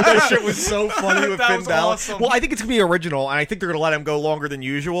 That shit was so funny with Finn Balor. Awesome. Well, I think it's going to be original, and I think they're going to let him go longer than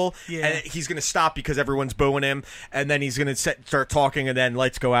usual. Yeah. And he's going to stop because everyone's booing him, and then he's going to start talking, and then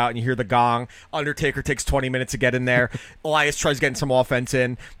lights go out, and you hear the gong. Undertaker takes 20 minutes to get in there. Elias tries getting some offense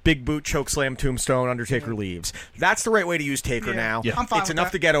in. Big boot, chokeslam, tombstone. Undertaker leaves. That's the right way to use Taker now. Yeah. I'm fine It's with enough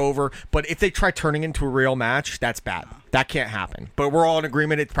that. to get over, but if they try turning into a real match, that's bad. That can't happen. But we're all in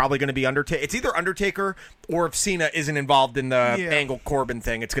agreement it's probably going to be Undertaker. It's either Undertaker, or if Cena isn't involved in the Angle Corbin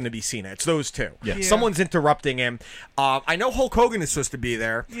thing, it's going to be Cena. It's those two. Yeah. Someone's interrupting him. I know Hulk Hogan is supposed to be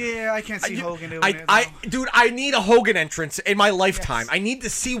there. Yeah, I can't see Hogan doing it. Dude, I need a Hogan entrance in my lifetime. Yes. I need to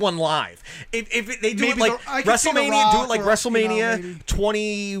see one live. If they do Maybe it like WrestleMania, do it like WrestleMania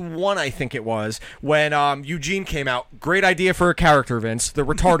 21, I think it was, when Eugene came out. Great idea for a character, Vince. The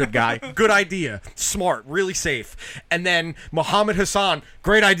retarded guy. Good idea. Smart. Really safe. And then Muhammad Hassan.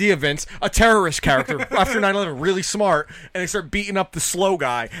 Great idea, Vince. A terrorist character after 9/11. Really smart. And they start beating up the slow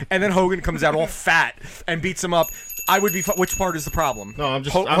guy. And then Hogan comes out all fat and beats him up. I would be. Which part is the problem? No, I'm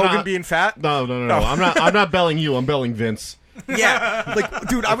just Hogan being fat. No. I'm not belling you. I'm belling Vince. Yeah, like,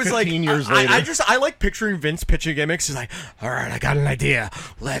 dude, I was like, 15 years later. I like picturing Vince pitching gimmicks. He's like, all right, I got an idea.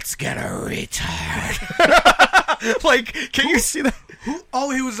 Let's get a retard. Like, can you see that? Oh,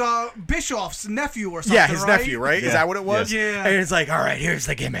 he was Bischoff's nephew or something. Yeah, his right? nephew, right? Yeah. Is that what it was? Yeah. And it's like, all right, here's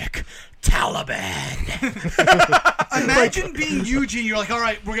the gimmick. Taliban. Imagine being Eugene. You're like, all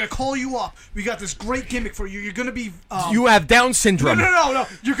right, we're gonna call you up. We got this great gimmick for you. You're gonna be. You have Down syndrome. No.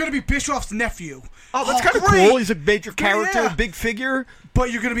 You're gonna be Bischoff's nephew. Oh, that's kind of great. cool. He's a major character, Yeah. big figure.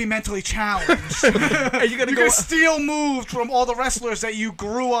 But you're gonna be mentally challenged. And you're You're gonna steal moves from all the wrestlers that you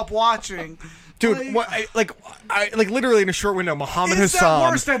grew up watching. Dude, like literally in a short window, Muhammad Is Hassan.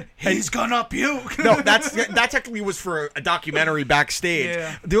 that worse than he's gonna puke? No, that technically was for a documentary backstage.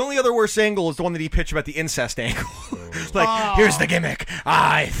 Yeah. The only other worst angle is the one that he pitched about the incest angle. Here's the gimmick: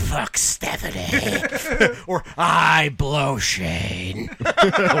 I fuck Stephanie, or I blow Shane.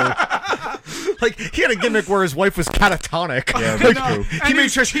 Like, he had a gimmick where his wife was catatonic. Yeah, that's true. He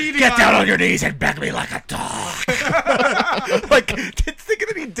made sure get down on your knees and beg me like a dog. Like, thinking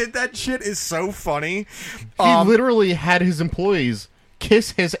that he did that shit is so funny. He literally had his employees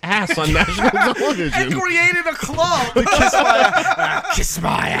kiss his ass on national television. And created a club. Kiss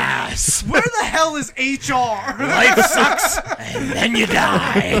my ass. Where the hell is HR? Life sucks, and then you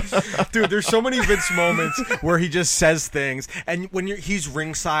die. Dude, there's so many Vince moments where he just says things, and when he's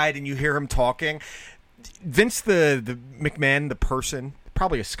ringside and you hear him talking, Vince the McMahon, the person,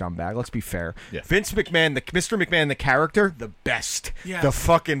 probably a scumbag, let's be fair. Yeah. Vince McMahon, Mr. McMahon, the character, the best. Yes. The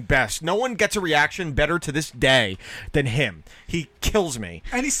fucking best. No one gets a reaction better to this day than him. He kills me.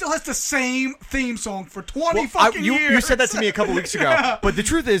 And he still has the same theme song for 20 fucking years. You said that to me a couple weeks ago. Yeah. But the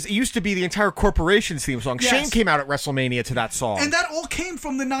truth is, it used to be the entire corporation's theme song. Yes. Shane came out at WrestleMania to that song. And that all came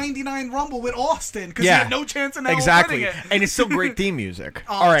from the 99 Rumble with Austin, because he had no chance in hell exactly. of winning it. And it's still great theme music.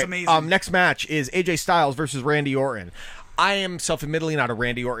 Oh, all right, it's amazing. Next match is AJ Styles versus Randy Orton. I am self-admittedly not a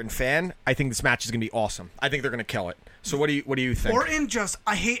Randy Orton fan. I think this match is going to be awesome. I think they're going to kill it. So what do you think? Orton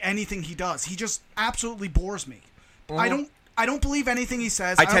I hate anything he does. He just absolutely bores me. I don't believe anything he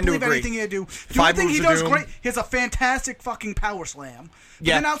says. I tend to don't believe agree. anything he do. The Five only thing he moves of does doom. great. He has a fantastic fucking power slam. But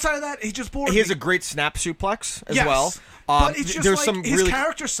Yeah. then outside of that, he just bores me. He has a great snap suplex as Yes. well. But it's just there's like some his really,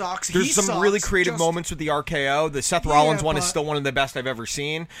 character sucks. There's He some sucks. really creative Just- moments with the RKO. The Seth Rollins one is but- still one of the best I've ever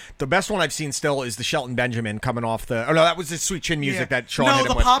seen. The best one I've seen still is the Shelton Benjamin coming off the. Oh no, that was the Sweet Chin music that Shawn hit him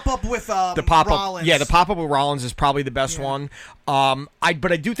the with. pop up with The pop Rollins. up, yeah, the pop up with Rollins is probably the best one. But I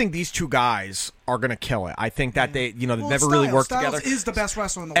do think these two guys are gonna kill it. I think that they've never really worked Styles together. is the best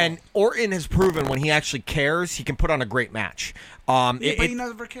wrestler in the world. And Orton has proven when he actually cares, he can put on a great match. But he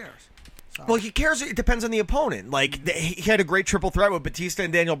never cares. So. Well, he cares. It depends on the opponent. Like, he had a great triple threat with Batista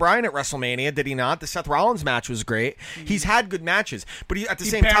and Daniel Bryan at WrestleMania, did he not? The Seth Rollins match was great. He's had good matches, but at the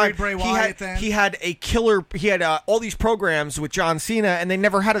same time, buried Bray Wyatt then. he had a killer. He had all these programs with John Cena, and they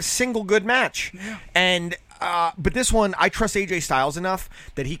never had a single good match. Yeah. And but this one, I trust AJ Styles enough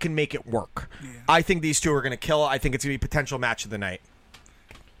that he can make it work. Yeah. I think these two are going to kill it. I think it's going to be a potential match of the night.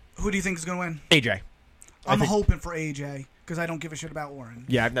 Who do you think is going to win? AJ. I'm hoping for AJ. because I don't give a shit about Orton.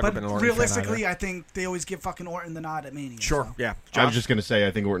 Yeah, I've never but been an Orton fan realistically, either. I think they always give fucking Orton the nod at Mania. Sure, so. yeah. I was just going to say,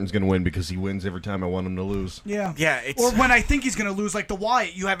 I think Orton's going to win because he wins every time I want him to lose. Yeah. Yeah, it's... Or when I think he's going to lose, like the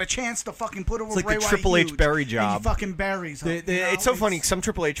Wyatt, you have a chance to fucking put over It's like Bray the Wyatt Triple H huge, bury and job. he fucking buries him. It's so funny. Some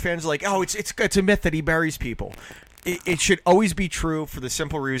Triple H fans are like, oh, it's a myth that he buries people. It should always be true for the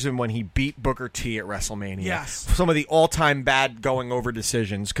simple reason when he beat Booker T at WrestleMania. Yes. Some of the all-time bad going over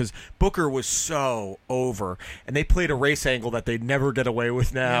decisions because Booker was so over. And they played a race angle that they'd never get away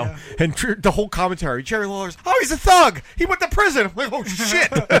with now. Yeah. And the whole commentary, Jerry Lawler's, oh, he's a thug. He went to prison. I'm like, oh,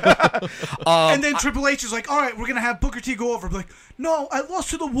 shit. And then Triple H is like, all right, we're going to have Booker T go over. I'm like, no, I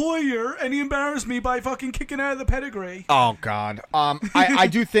lost to the Warrior, and he embarrassed me by fucking kicking out of the pedigree. Oh, God. I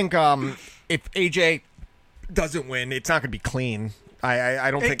do think if AJ doesn't win, it's not going to be clean. I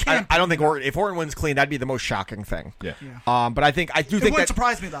don't think Orton, if Orton wins clean, that'd be the most shocking thing. Yeah. But I do It think wouldn't that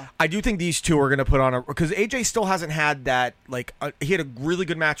surprise me though. I do think these two are going to put on because AJ still hasn't had that he had a really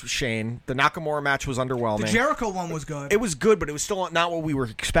good match with Shane. The Nakamura match was underwhelming. The Jericho one was good. It was good, but it was still not what we were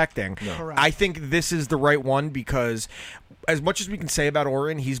expecting. No. Correct. I think this is the right one because as much as we can say about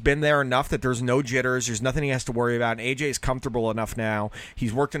Orton, he's been there enough that there's no jitters. There's nothing he has to worry about. And AJ is comfortable enough now.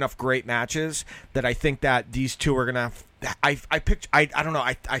 He's worked enough great matches that I think that these two are going to I don't know.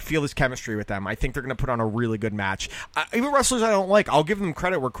 I feel this chemistry with them. I think they're going to put on a really good match. Even wrestlers I don't like, I'll give them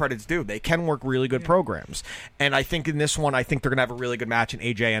credit where credit's due. They can work really good programs. And I think in this one, I think they're going to have a really good match, and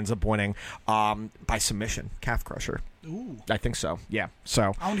AJ ends up winning by submission. Calf crusher. Ooh. I think so. Yeah.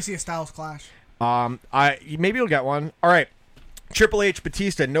 So I want to see a Styles clash. maybe you'll get one. All right. Triple H,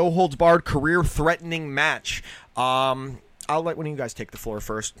 Batista, no holds barred, career threatening match. I'll let one of you guys take the floor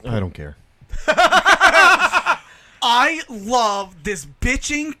first. I don't care. I love this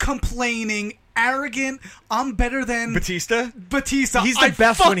bitching, complaining, arrogant. I'm better than Batista. He's the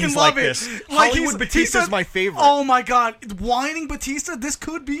best when he's like this. Hollywood Batista's my favorite. Oh my god, whining Batista. This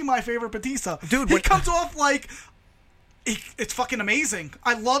could be my favorite Batista, Dude, He when- comes off like. It's fucking amazing.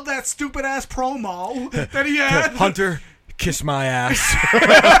 I love that stupid ass promo that he had. Hunter, kiss my ass.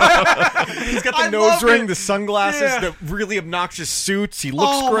 He's got the I nose love ring, it. the sunglasses, Yeah. the really obnoxious suits. He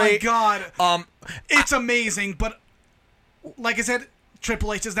looks Oh great. my god, it's I- amazing. But like I said,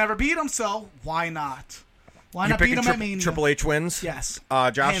 Triple H has never beat him, so why not? Why You're not beat picking him at Mania? Triple H wins? Yes.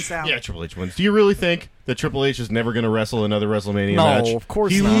 Josh? Hands down. Yeah, Triple H wins. Do you really think that Triple H is never going to wrestle another WrestleMania No, match? of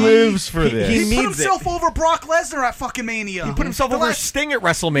course he not. lives for this. he He put needs it. himself over Brock Lesnar at fucking Mania. He put himself The over last- Sting at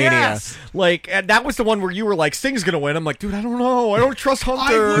WrestleMania. Yes. And that was the one where you were like, Sting's going to win. I'm like, dude, I don't know. I don't trust I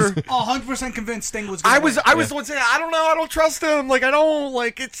Hunter. was 100% convinced Sting was going I to was win. the one saying, I don't know, I don't trust him. Like, I don't,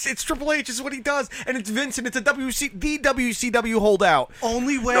 like, it's Triple H, this is what he does. And it's Vince, and it's the WCW holdout.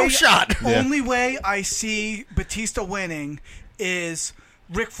 Only way, No shot. Only way I see Batista winning is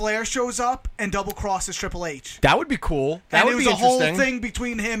Ric Flair shows up and double crosses Triple H. That would be cool. That And would it was be a whole interesting. thing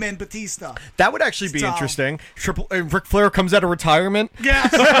between him and Batista. That would actually be So- interesting. Ric Flair comes out of retirement.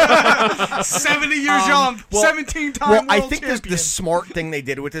 Yes. 70 years young, 17-time Well, I world think champion. the smart thing they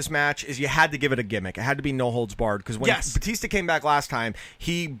did with this match is you had to give it a gimmick. It had to be no holds barred because when Yes. Batista came back last time,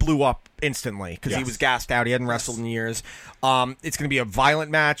 he blew up instantly because he Yes. was gassed out. He hadn't wrestled in years. It's going to be a violent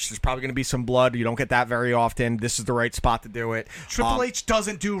match. There's probably going to be some blood. You don't get that very often. This is the right spot to do it. Triple H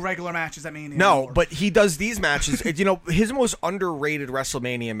doesn't do regular matches at Mania No, anymore. but he does these matches. His most underrated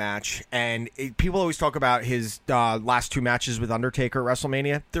WrestleMania match, and people always talk about his last two matches with Undertaker at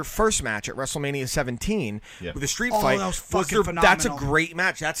WrestleMania. Their first match at WrestleMania 17 Yeah. with a street Oh, fight that was fucking that's a phenomenal. great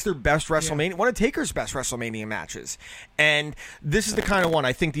match. That's their best WrestleMania, one of Taker's best WrestleMania matches. And this is the kind of one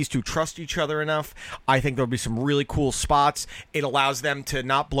I think these two trust each other enough. I think there'll be some really cool spots. It allows them to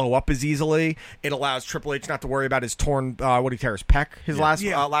not blow up as easily. It allows Triple H not to worry about his torn, what did he tear, his pec,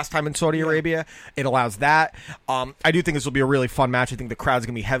 last time in Saudi Arabia. It allows that. I do think this will be a really fun match. I think the crowd's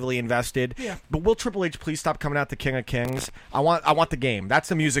going to be heavily invested. Yeah. But will Triple H please stop coming out to King of Kings? I want the game. That's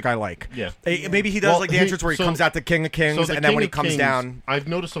the music I like. Yeah. Maybe he does Well, like the he- entrance where he so- comes out to King of Kings, the and then King when he of comes Kings, down. I've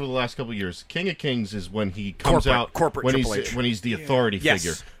noticed over the last couple of years, King of Kings is when he comes Corporate when Triple he's H. when he's the authority Yes.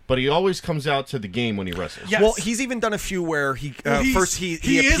 figure. But he always comes out to the game when he wrestles. Yes. Well, he's even done a few where he first he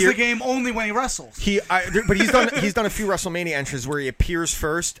is appeared, the game only when he wrestles. but he's done a few WrestleMania entries where he appears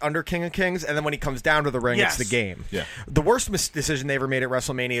first under King of Kings, and then when he comes down to the ring, Yes. it's the game. Yeah. The worst decision they ever made at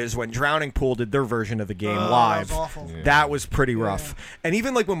WrestleMania is when Drowning Pool did their version of the game That live. was awful. Yeah. That was pretty rough. And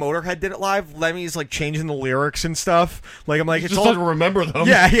even like when Motorhead did it live, Lemmy's like changing the lyrics and stuff. Like I'm like, He it's just all doesn't remember them.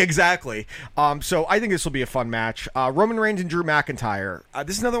 Yeah, exactly. So I think this will be a fun match. Roman Reigns and Drew McIntyre.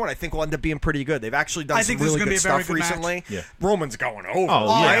 This is another one I think will end up being pretty good. They've actually done I some think this is really gonna good be a very stuff good match. recently. Yeah. Roman's going over. Oh,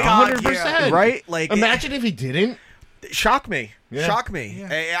 my yeah, God, 100%. Right? Like Imagine if he didn't. shock me. Yeah. Shock me.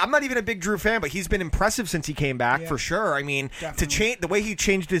 Yeah. I'm not even a big Drew fan, but he's been impressive since he came back for sure. I mean, Definitely. to change the way he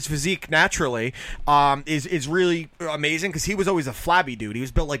changed his physique naturally is really amazing because he was always a flabby dude. He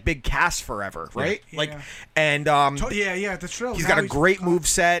was built like Big Cass forever, right? Yeah. Like, and that's true. he's Now got a great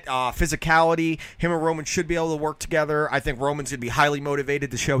moveset, physicality. Him and Roman should be able to work together. I think Roman's gonna be highly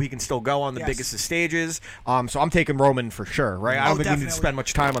motivated to show he can still go on the biggest of stages. So I'm taking Roman for sure, right? I don't think we need to spend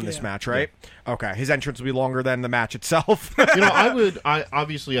much time on this match, right? Yeah. Okay, his entrance will be longer than the match itself. I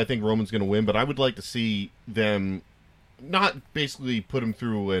think Roman's going to win, but I would like to see them not basically put him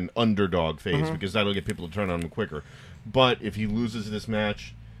through an underdog phase because that'll get people to turn on him quicker. But if he loses this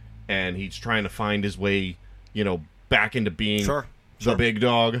match and he's trying to find his way, back into being the big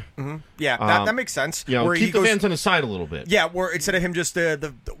dog. Mm-hmm. Yeah, that makes sense. Where keep the fans on his side a little bit. Yeah, where instead of him just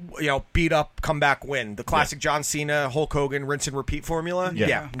the beat up, come back, win. The classic John Cena, Hulk Hogan, rinse and repeat formula.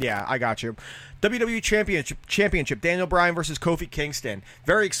 Yeah, I got you. WWE Championship, Daniel Bryan versus Kofi Kingston.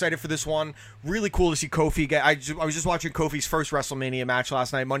 Very excited for this one. Really cool to see Kofi get. I was just watching Kofi's first WrestleMania match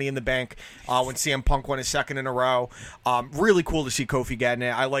last night, Money in the Bank, when CM Punk won his second in a row. Really cool to see Kofi getting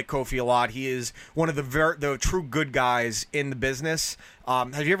it. I like Kofi a lot. He is one of the true good guys in the business.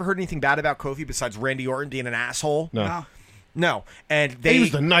 Have you ever heard anything bad about Kofi besides Randy Orton being an asshole? No, and he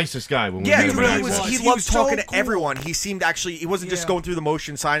was the nicest guy when we met him. He really was. He loved talking to everyone. He seemed he wasn't just going through the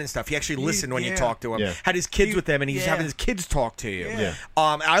motion sign and stuff. He actually listened when you talked to him. Yeah. Had his kids with him, and he's having his kids talk to you. Yeah.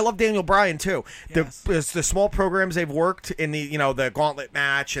 I love Daniel Bryan too. Yes. The small programs they've worked in the Gauntlet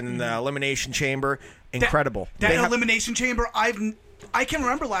match and the Elimination Chamber, incredible. That Elimination Chamber, I can't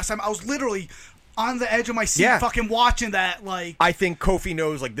remember last time. I was literally on the edge of my seat fucking watching that. Like, I think Kofi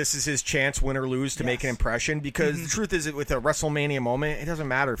knows this is his chance, win or lose, to make an impression, because the truth is, with a WrestleMania moment, it doesn't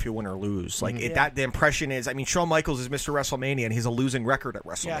matter if you win or lose. The impression is, Shawn Michaels is Mr. WrestleMania, and he's a losing record at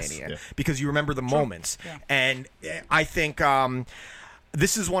WrestleMania because you remember the moments. Yeah. And I think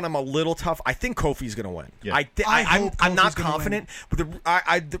this is one I'm a little tough. I think Kofi's going to win. Yeah. I'm not confident. But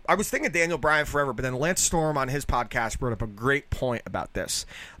I was thinking Daniel Bryan forever, but then Lance Storm on his podcast brought up a great point about this.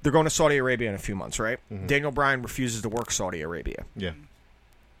 They're going to Saudi Arabia in a few months, right? Mm-hmm. Daniel Bryan refuses to work Saudi Arabia. Yeah.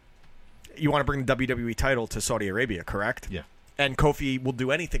 You want to bring the WWE title to Saudi Arabia, correct? Yeah. And Kofi will do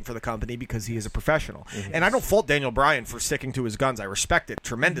anything for the company because he is a professional. Mm-hmm. And I don't fault Daniel Bryan for sticking to his guns. I respect it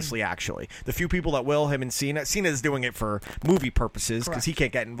tremendously, actually. The few people that will, him and Cena is doing it for movie purposes because he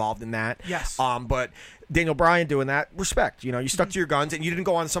can't get involved in that. Yes. But Daniel Bryan doing that, respect. You stuck to your guns, and you didn't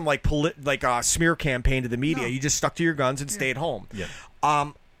go on some smear campaign to the media. No. You just stuck to your guns and stayed home. Yeah.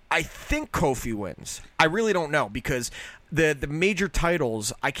 I think Kofi wins. I really don't know because the major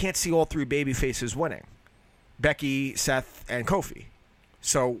titles, I can't see all three babyfaces winning. Becky, Seth, and Kofi.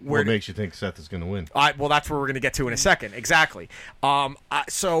 So what makes you think Seth is going to win? Well, that's where we're going to get to in a second. Exactly.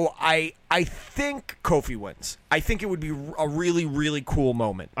 So I think Kofi wins. I think it would be a really, really cool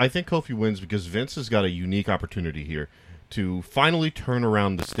moment. I think Kofi wins because Vince has got a unique opportunity here to finally turn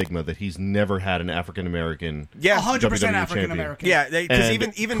around the stigma that he's never had an African-American 100% African-American. Yeah, because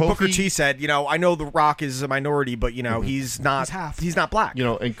even Kofi, Booker T said, I know The Rock is a minority, but, he's not he's not black.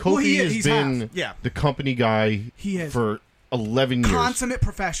 And Kofi has been the company guy for 11 years. Consummate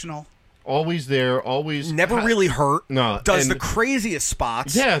professional. Always there, always... Never really hurt. No. Does the craziest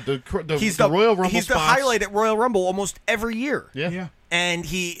spots. Yeah, the Royal Rumble He's spots. the highlight at Royal Rumble almost every year. Yeah. And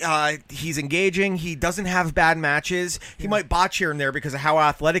he's engaging. He doesn't have bad matches. He might botch here and there because of how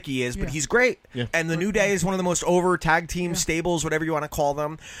athletic he is, but he's great. Yeah. And the New Day is one of the most over tag team stables, whatever you want to call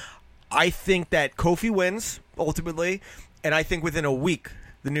them. I think that Kofi wins, ultimately, and I think within a week,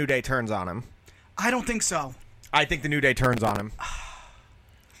 the New Day turns on him. I don't think so. I think the New Day turns on him.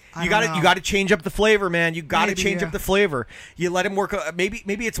 You got to change up the flavor, man. You got to change up the flavor. You let him work. Maybe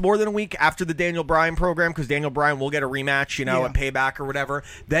it's more than a week after the Daniel Bryan program because Daniel Bryan will get a rematch, at Payback or whatever.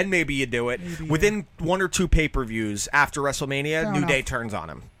 Then maybe you do it within one or two pay-per-views after WrestleMania. New Day turns on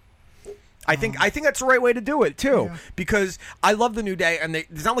him. I think that's the right way to do it too, because I love the New Day, and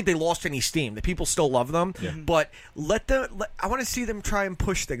it's not like they lost any steam. The people still love them, but I want to see them try and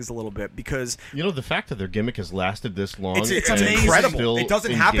push things a little bit because the fact that their gimmick has lasted this long, it's incredible. It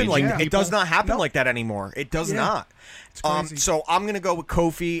doesn't happen it does not happen like that anymore. It does not. It's crazy. So I'm gonna go with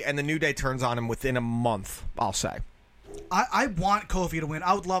Kofi, and the New Day turns on him within a month. I'll say. I want Kofi to win.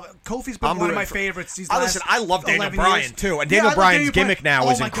 I would love it. Kofi's been one of my favorites. Listen, I love Daniel Bryan too, and Daniel Bryan's gimmick now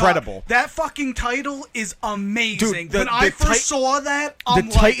is incredible. God. That fucking title is amazing. Dude, when I first saw that, the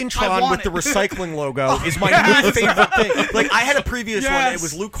Titantron with the recycling logo is my new favorite thing. I had a previous one. It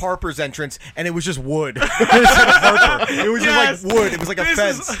was Luke Harper's entrance, and it was just wood. It was just like wood. It was like a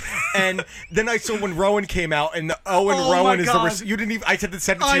fence. And then I saw when Rowan came out, and the Rowan is the. You didn't even. I said to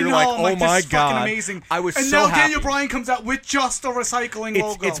send it to you. You're like, oh my god, amazing. I was and so now happy. Daniel Bryan comes out out with just a recycling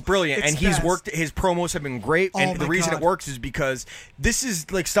logo. It's brilliant, and he's best. worked. His promos have been great, and the reason it works is because this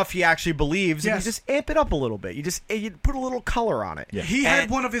is like stuff he actually believes, and you just amp it up a little bit. You put a little color on it. Yeah. He had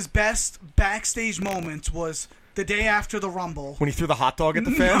one of his best backstage moments was the day after the Rumble. When he threw the hot dog at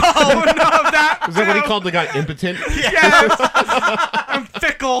the fan? Oh, no, that... Is that what he called the guy impotent? Yes! I'm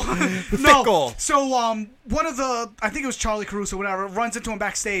fickle. Fickle. So, one of the... I think it was Charlie Caruso, whatever, runs into him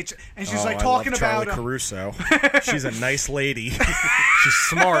backstage, and she's like I talking love about... Charlie Caruso. She's a nice lady. She's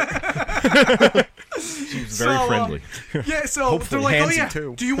smart. She's very friendly. Yeah, so Hopefully they're like, handsy oh, yeah,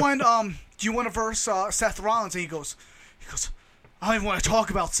 too. do you want to verse Seth Rollins? And he goes... I don't even want to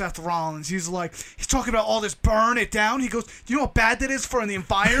talk about Seth Rollins. He's talking about all this burn it down. He goes, do you know how bad that is for the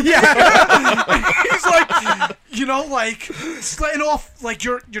environment? Yeah. He's like, letting off, like,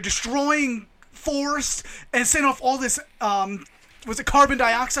 you're destroying forest and sending off all this, was it carbon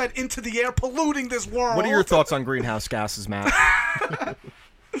dioxide into the air, polluting this world. What are your thoughts on greenhouse gases, Matt?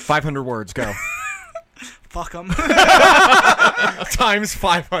 500 words, go. Fuck them. Times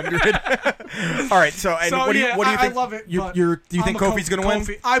 500. All right, so what do you think? I love it. Do you think Kofi's going to win?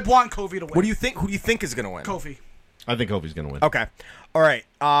 I want Kofi to win. What do you think? Who do you think is going to win? Kofi. I think Kofi's going to win. Okay. All right.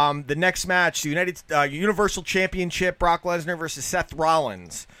 The next match, the Universal Championship, Brock Lesnar versus Seth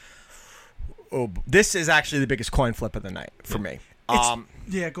Rollins. Oh, this is actually the biggest coin flip of the night for me.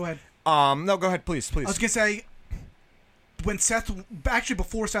 Yeah, go ahead. No, go ahead, please. I was gonna say,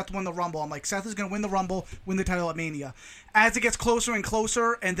 before Seth won the Rumble, I'm like, Seth is gonna win the Rumble, win the title at Mania. As it gets closer and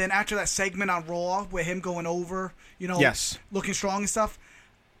closer, and then after that segment on Raw with him going over, looking strong and stuff,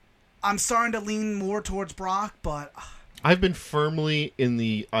 I'm starting to lean more towards Brock, but I've been firmly in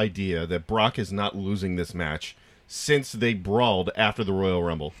the idea that Brock is not losing this match since they brawled after the Royal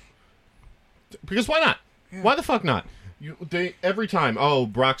Rumble. Because why not? Yeah. Why the fuck not? Every time,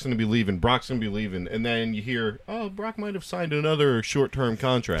 Brock's going to be leaving, and then you hear, Brock might have signed another short-term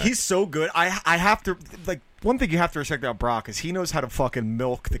contract. He's so good. I have to, like, one thing you have to respect about Brock is he knows how to fucking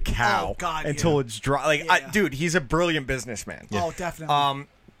milk the cow until it's dry. Like, dude, he's a brilliant businessman. Yeah. Oh, definitely.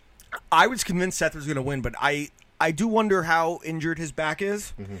 I was convinced Seth was going to win, but I do wonder how injured his back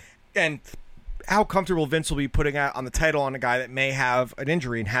is, and how comfortable Vince will be putting out on the title on a guy that may have an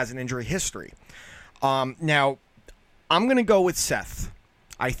injury and has an injury history. Now, I'm going to go with Seth.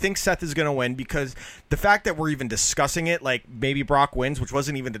 I think Seth is going to win because the fact that we're even discussing it, like maybe Brock wins, which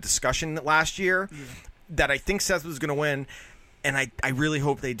wasn't even a discussion last year, that I think Seth was going to win, and I really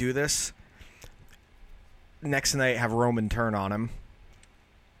hope they do this. Next night, have Roman turn on him.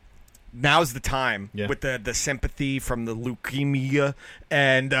 Now's the time with the sympathy from the leukemia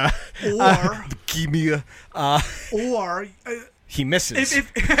and leukemia. Or he misses.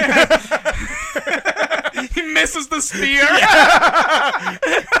 If he misses the spear.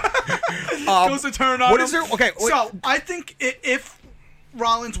 Goes to turn on what him. Is there? Okay, so I think if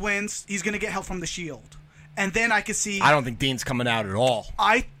Rollins wins, he's going to get help from the Shield, and then I can see. I don't think Dean's coming out at all.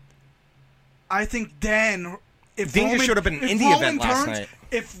 I think then if Dean Roman, just showed up in an indie event last night.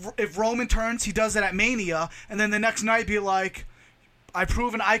 If Roman turns, he does it at Mania, and then the next night be like, I've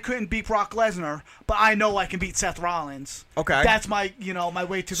proven I couldn't beat Brock Lesnar, but I know I can beat Seth Rollins. Okay, that's my my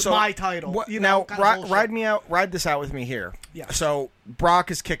way to my title. Now ride this out with me here. Yeah. So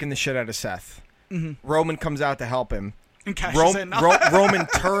Brock is kicking the shit out of Seth. Roman comes out to help him. And cashes in. Roman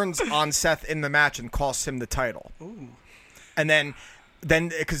turns on Seth in the match and costs him the title. Ooh. And then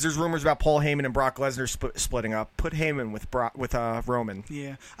because there's rumors about Paul Heyman and Brock Lesnar splitting up, put Heyman with Roman.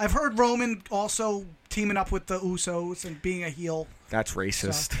 Yeah, I've heard Roman also teaming up with the Usos and being a heel. That's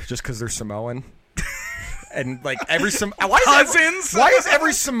racist, just because they're Samoan. And like cousins. Why is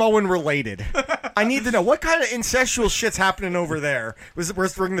every Samoan related? I need to know what kind of incestual shit's happening over there.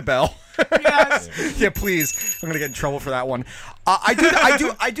 Where's ring the bell? Yes. Yeah, please. I'm gonna get in trouble for that one.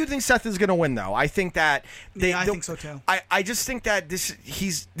 I do think Seth is gonna win though. I think that I think so too. I just think that this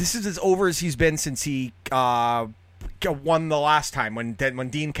is as over as he's been since he won the last time when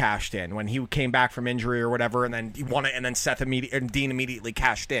Dean cashed in, when he came back from injury or whatever, and then he won it, and then Dean immediately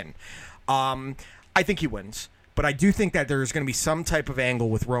cashed in. I think he wins, but I do think that there's going to be some type of angle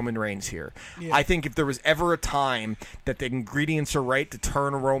with Roman Reigns here. Yeah. I think if there was ever a time that the ingredients are right to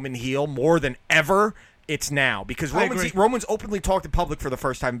turn a Roman heel more than ever, it's now. Because Roman's openly talked in public for the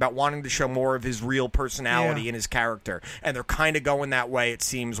first time about wanting to show more of his real personality and his character. And they're kind of going that way, it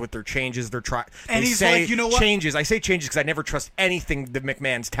seems, with their changes. And he's like, you know what? Changes. I say changes because I never trust anything the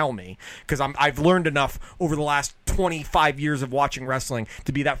McMahons tell me. Because I've learned enough over the last 25 years of watching wrestling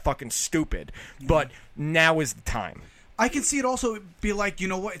to be that fucking stupid. But now is the time. I can see it also be like, you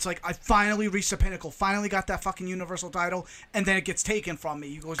know what? It's like I finally reached the pinnacle, finally got that fucking Universal title, and then it gets taken from me.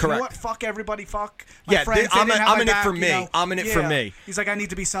 You go, you know what? Fuck everybody, fuck my friends. I'm in it for me. I'm in it for me. He's like, I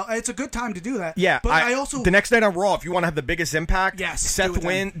need to be It's a good time to do that. Yeah, but I also the next night on Raw, if you want to have the biggest impact, yes, Seth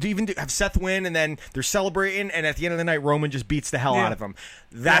win. Have Seth win, and then they're celebrating, and at the end of the night, Roman just beats the hell out of him.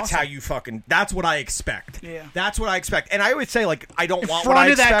 That's how you fucking. That's what I expect. Yeah, that's what I expect. And I always say, like, I don't want what I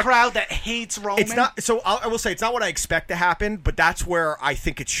expect. In front of that crowd that hates Roman. It's not. So I will say it's not what I expect to happen, but that's where I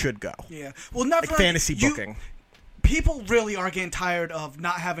think it should go. Yeah. Well, never like fantasy booking. People really are getting tired of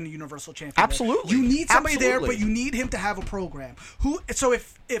not having a Universal Champion. Absolutely. You need somebody there, but you need him to have a program. So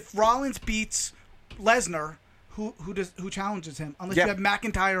if Rollins beats Lesnar, who challenges him? Unless you have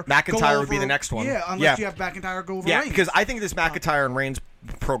McIntyre. McIntyre would be the next one. Yeah, unless you have McIntyre go over Reigns. Because I think this McIntyre and Reigns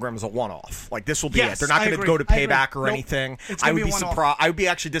program is a one-off. Like, this will be it. They're not going to go to Payback or anything. I would be surprised. I would be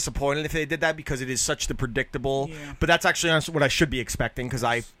actually disappointed if they did that because it is such the predictable. Yeah. But that's actually what I should be expecting because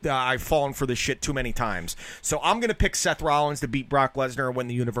I've fallen for this shit too many times. So I'm going to pick Seth Rollins to beat Brock Lesnar and win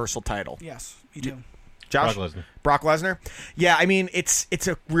the Universal title. Yes, me too. Josh? Brock Lesnar? Yeah, I mean, it's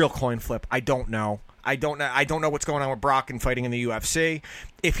a real coin flip. I don't know. I don't know what's going on with Brock and fighting in the UFC.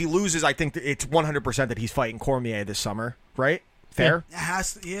 If he loses, I think it's 100% that he's fighting Cormier this summer, right? Fair?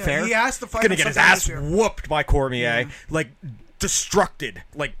 Fair? He has to fight. He's going to get his ass whooped by Cormier. Yeah. Like, destructed.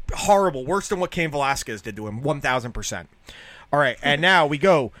 Like, horrible. Worse than what Cain Velasquez did to him. 1,000%. All right, and now we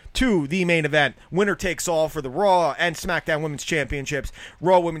go to the main event. Winner takes all for the Raw and SmackDown Women's Championships.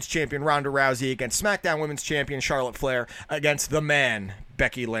 Raw Women's Champion Ronda Rousey against SmackDown Women's Champion Charlotte Flair against the man,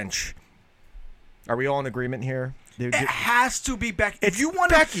 Becky Lynch. Are we all in agreement here? It has to be Becky. If you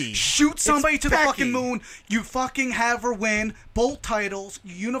want to shoot somebody to the fucking moon, you fucking have her win both titles,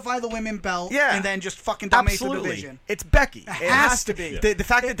 you unify the women belt, and then just fucking dominate the division. It's Becky. It has to be. The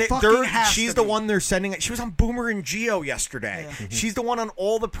fact that she's the one they're sending. She was on Boomer and Gio yesterday. Yeah. She's the one on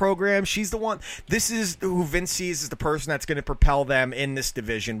all the programs. She's the one. This is who Vince sees as the person that's going to propel them in this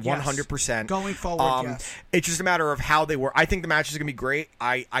division 100%. Going forward, yes. It's just a matter of how they work. I think the match is going to be great.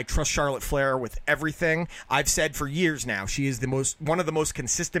 I trust Charlotte Flair with everything. I've said for years now, she is one of the most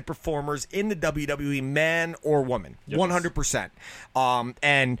consistent performers in the WWE, man or woman. 100%.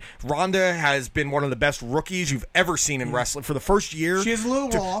 And Ronda has been one of the best rookies you've ever seen in wrestling for the first year. She is a little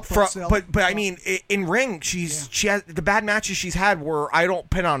raw, but I mean, in ring, she has the bad matches she's had where I don't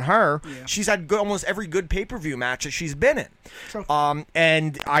pin on her. Yeah. She's had almost every good pay-per-view match that she's been in. True.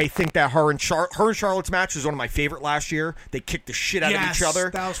 And I think that her and Charlotte's match was one of my favorite last year. They kicked the shit out of each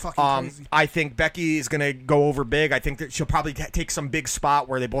other. That was fucking crazy. I think Becky is going to go over big. I think that she'll probably take some big spot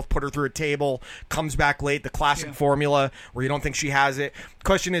where they both put her through a table, comes back late, the classic formula where you don't think she has it.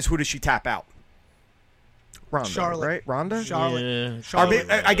 Question is, who does she tap out? Ronda, Charlotte. right? Ronda? Charlotte. Yeah. Charlotte.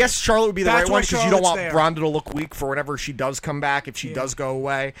 I guess Charlotte would be the right one because you don't want there. Ronda to look weak for whenever she does come back, if she does go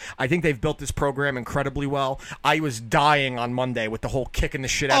away. I think they've built this program incredibly well. I was dying on Monday with the whole kicking the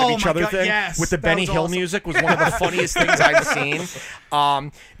shit out of each other thing. Yes, with the Benny Hill music was one of the funniest things I've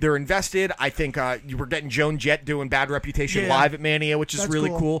seen. They're invested. I think you were getting Joan Jett doing Bad Reputation live at Mania, which is really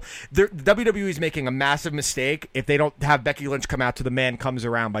cool. WWE is making a massive mistake if they don't have Becky Lynch come out to The Man Comes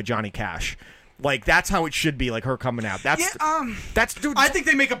Around by Johnny Cash. Like, that's how it should be, like her coming out. That's dude. I think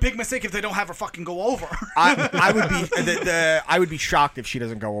they make a big mistake if they don't have her fucking go over. I would be shocked if she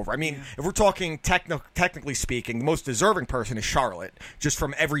doesn't go over. I mean, if we're talking technically speaking, the most deserving person is Charlotte, just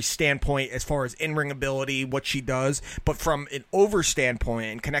from every standpoint as far as in-ring ability, what she does. But from an over standpoint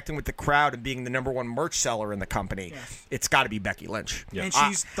and connecting with the crowd and being the number one merch seller in the company, it's got to be Becky Lynch. Yeah. And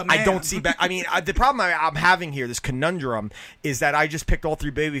she's the man. I don't see I mean, the problem I'm having here, this conundrum, is that I just picked all three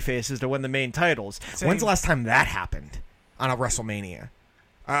babyfaces to win the main title. Same. When's the last time that happened on a WrestleMania?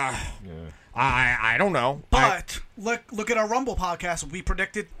 I don't know. But look at our Rumble podcast. We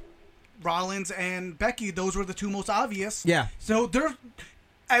predicted Rollins and Becky. Those were the two most obvious. Yeah. So they're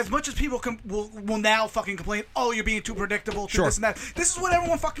as much as people will now fucking complain. Oh, you're being too predictable. To this and that. This is what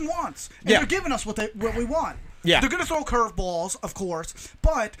everyone fucking wants. And they're giving us what we want. Yeah. They're going to throw curveballs, of course,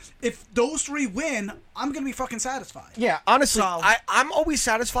 but if those three win, I'm going to be fucking satisfied. Yeah, honestly, I'm always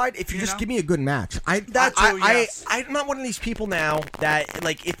satisfied if you just give me a good match. I'm not one of these people now that,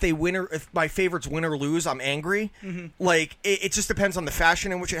 like, if they win or if my favorites win or lose, I'm angry. Mm-hmm. Like, it just depends on the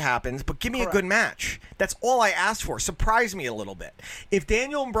fashion in which it happens, but give me a good match. That's all I asked for. Surprise me a little bit. If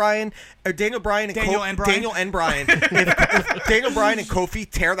Daniel and Bryan, if Daniel Bryan and Kofi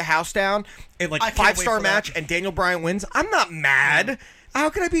tear the house down in like 5-star match and Daniel Bryan wins, I'm not mad. How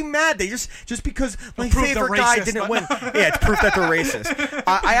can I be mad? They just because my proof favorite they're guy racist, didn't but- win. Yeah, it's proof that they're racist.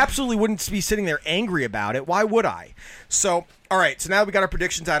 I absolutely wouldn't be sitting there angry about it. Why would I? So, all right. So now we got our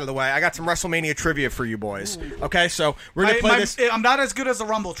predictions out of the way. I got some WrestleMania trivia for you boys. Okay, so we're gonna play this. I'm not as good as the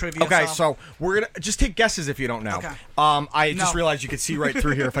Rumble trivia. Okay, so we're gonna just take guesses if you don't know. Okay. I just No. realized you could see right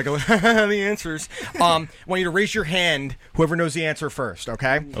through here if I go the answers. I want you to raise your hand, whoever knows the answer first.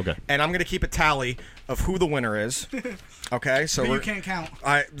 Okay. Okay. And I'm gonna keep a tally of who the winner is. Okay, so you can't count.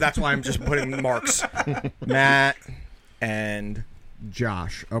 That's why I'm just putting marks. Matt and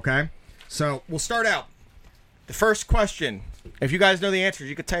Josh. Okay. So we'll start out. The first question. If you guys know the answers,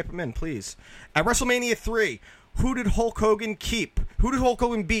 you could type them in, please. At WrestleMania 3, who did Hulk Hogan keep? Who did Hulk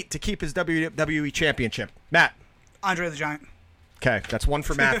Hogan beat to keep his WWE Championship? Matt. Andre the Giant. Okay, that's one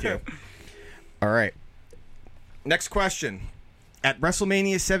for Matthew. All right. Next question. At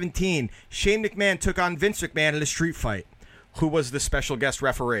WrestleMania 17, Shane McMahon took on Vince McMahon in a street fight. Who was the special guest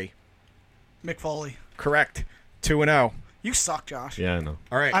referee? Mick Foley. Correct. 2-0. You suck, Josh. Yeah, I know.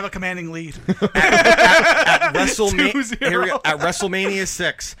 All right. I have a commanding lead. At 2-0. At WrestleMania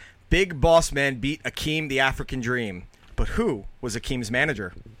 6, Big Boss Man beat Akeem the African Dream. But who was Akeem's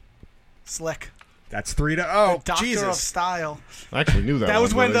manager? Slick. That's 3-0. Doctor Jesus. of Style. I actually knew that. That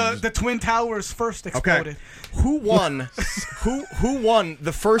was one, when but the Twin Towers first exploded. Who won? who won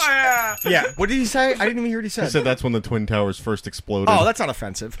the first? Yeah. What did he say? I didn't even hear what he said. He said that's when the Twin Towers first exploded. Oh, that's not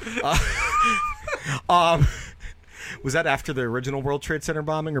offensive. Was that after the original World Trade Center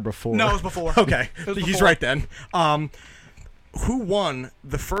bombing or before? No, it was before. Okay, It was he's before. right then. Who won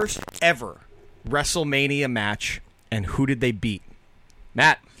the first ever WrestleMania match, and who did they beat?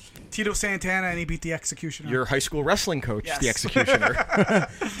 Matt, Tito Santana, and he beat the Executioner. your high school wrestling coach, Yes. the Executioner.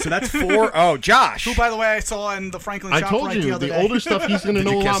 So that's 4-0. Josh. Who, by the way, I saw in the Franklin I shop told right you, the other the day. older stuff he's going to Did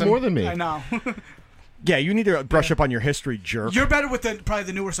you know a kiss lot him? more than me. I know. Yeah, you need to brush up on your history, jerk. You're better with probably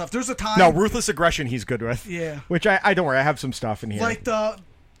the newer stuff. There's a time. No, ruthless aggression he's good with. Yeah. Which I don't worry, I have some stuff in here. Like the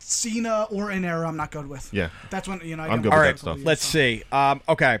Cena Orton era, I'm not good with. Yeah. That's when, I I'm don't good know with right, that stuff. let's see.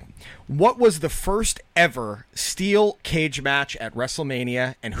 Okay. What was the first ever steel cage match at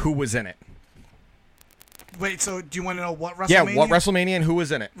WrestleMania, and who was in it? Wait, so do you want to know what WrestleMania? Yeah, what WrestleMania and who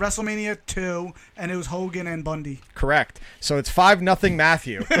was in it? WrestleMania 2, and it was Hogan and Bundy. Correct. So it's 5-0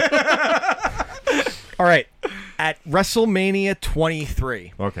 Matthew. All right. At WrestleMania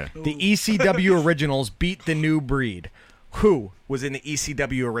 23, Okay. the ECW Originals beat the New Breed. Who was in the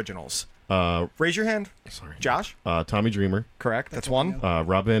ECW Originals? Raise your hand. Sorry. Josh? Tommy Dreamer, Correct. That's one.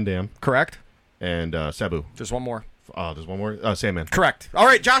 Rob Van Dam, Correct. and Sabu. Just one more. There's one more. Sandman. Correct. All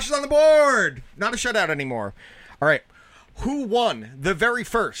right, Josh is on the board. Not a shutout anymore. All right. Who won the very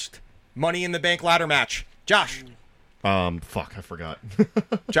first Money in the Bank ladder match? Josh. Fuck, I forgot.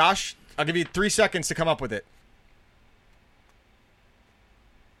 Josh, I'll give you 3 seconds to come up with it.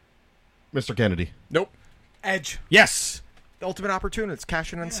 Mr. Kennedy. Nope. Edge. Yes. The ultimate opportunist,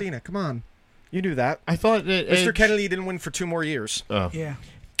 cash in on Cena. Come on. You knew that. I thought Mr. Kennedy didn't win for 2 more years. Yeah.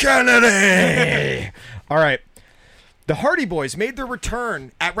 Kennedy! All right. The Hardy Boys made their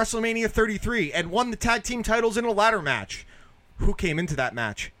return at WrestleMania 33 and won the tag team titles in a ladder match. Who came into that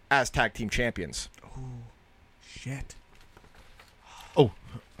match as tag team champions? Shit. Oh,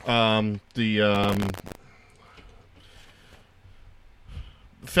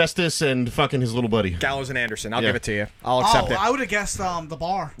 Festus and fucking his little buddy. Gallows and Anderson. I'll Yeah. give it to you. I'll accept it. I would have guessed the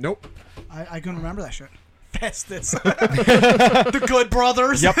bar. Nope. I couldn't remember that shit. Festus. The Good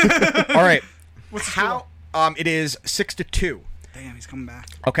Brothers. Yep. All right. What's the How? It is 6-2. Damn, he's coming back.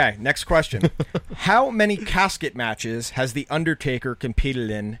 Okay, next question. How many casket matches has The Undertaker competed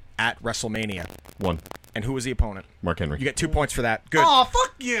in at WrestleMania? 1. And who was the opponent? Mark Henry. You get 2 points for that. Good. Oh,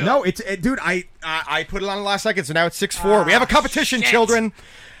 fuck you. No, dude, I put it on the last second, so now it's 6-4. We have a competition, shit. children.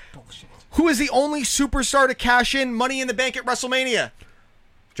 Bullshit. Who is the only superstar to cash in Money in the Bank at WrestleMania?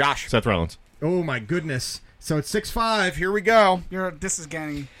 Josh. Seth Rollins. Oh, my goodness. So it's 6-5. Here we go. This is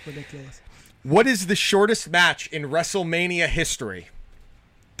getting ridiculous. What is the shortest match in WrestleMania history?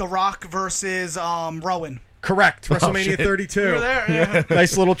 The Rock versus Rowan. Correct. WrestleMania shit. 32. You were there, yeah.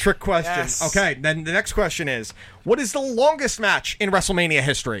 Nice little trick question. Yes. Okay, then the next question is, what is the longest match in WrestleMania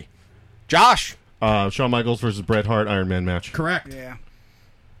history? Josh. Shawn Michaels versus Bret Hart Iron Man match. Correct. Yeah.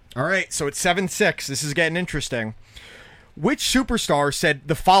 All right, so it's 7-6. This is getting interesting. Which superstar said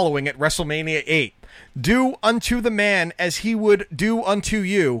the following at WrestleMania 8? Do unto the man as he would do unto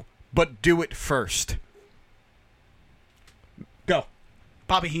you, but do it first. Go.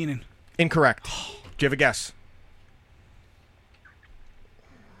 Bobby Heenan. Incorrect. Do you have a guess?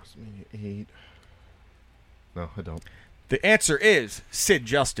 WrestleMania 8. No, I don't. The answer is Sid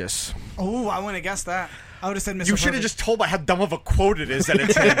Justice. Oh, I wouldn't have guessed that. I would have said Mr. You should have Perfect. just told by how dumb of a quote it is that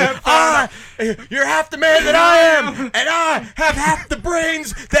it's you're half the man that I am, and I have half the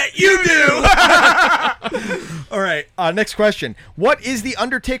brains that you do. All right, next question. What is The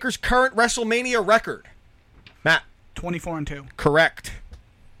Undertaker's current WrestleMania record? Matt. 24-2. Correct.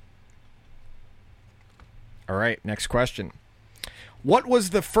 All right, next question. What was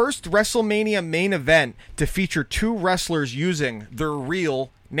the first WrestleMania main event to feature two wrestlers using their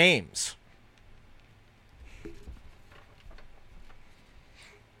real names?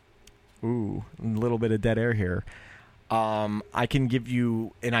 Ooh, a little bit of dead air here. I can give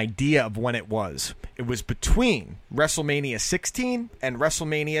you an idea of when it was. It was between WrestleMania 16 and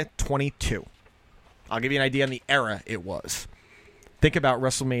WrestleMania 22. I'll give you an idea on the era it was. Think about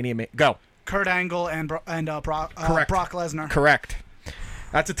WrestleMania. Go. Kurt Angle and Brock Lesnar. Correct.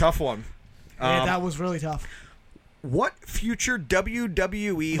 That's a tough one. Yeah, that was really tough. What future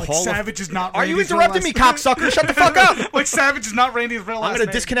WWE Like Hall Savage is not. Are you Randy's interrupting me, real last- cocksucker? Shut the fuck up! Like Savage is not Randy's real last I'm going to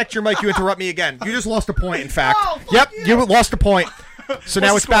name. disconnect your mic. You interrupt me again. You just lost a point, in fact. Oh, fuck Yep, you. you lost a point. So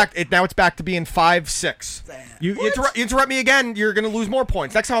now What's it's the score? back. Now it's back to being 5-6. You interrupt me again, you're going to lose more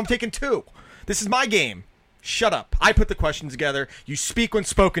points. Next time I'm taking 2. This is my game. Shut up. I put the questions together. You speak when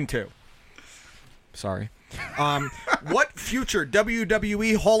spoken to. Sorry. What future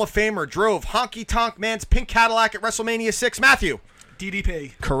WWE Hall of Famer drove Honky Tonk Man's pink Cadillac at WrestleMania 6? Matthew.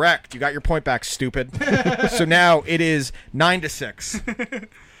 DDP. Correct. You got your point back, stupid. So now it is 9-6.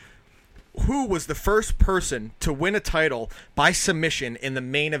 Who was the first person to win a title by submission in the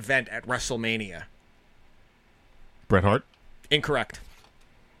main event at WrestleMania? Bret Hart. Incorrect.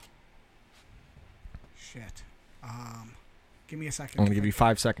 Shit. Give me a second. I'm going to give you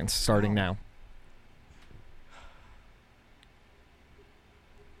 5 seconds starting now.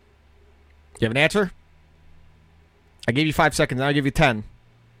 You have an answer? I gave you 5 seconds. Now I give you 10.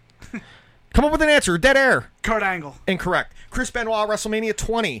 Come up with an answer. Dead air. Kurt Angle. Incorrect. Chris Benoit, WrestleMania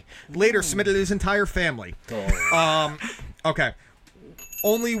 20. Later submitted his entire family. Okay.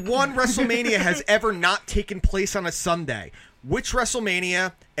 Only one WrestleMania has ever not taken place on a Sunday. Which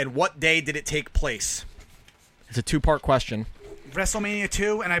WrestleMania and what day did it take place? It's a 2-part question. WrestleMania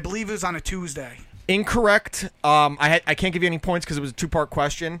 2, and I believe it was on a Tuesday. Incorrect. I can't give you any points because it was a 2-part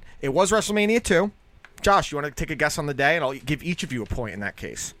question. It was WrestleMania 2. Josh, you want to take a guess on the day, and I'll give each of you a point in that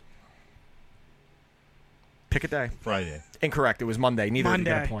case. Pick a day. Friday. Incorrect. It was Monday. Neither of you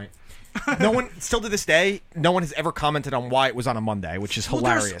got a Monday. point. No one, still to this day, no one has ever commented on why it was on a Monday, which is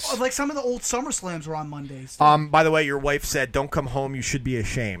hilarious. Well, like some of the old SummerSlams were on Mondays. By the way, your wife said, "Don't come home. You should be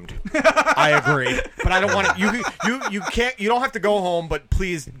ashamed." I agree, but I don't want to. You can't. You don't have to go home, but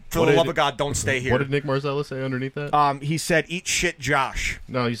please, for the love of God, don't stay here. What did Nick Marzella say underneath that? He said, "Eat shit, Josh."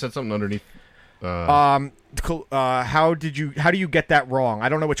 No, he said something underneath. How do you get that wrong? I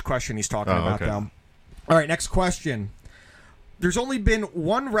don't know which question he's talking about, okay. though. All right, next question. There's only been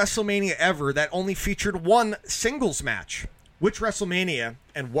one WrestleMania ever that only featured one singles match. Which WrestleMania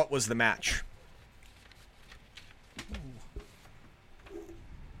and what was the match?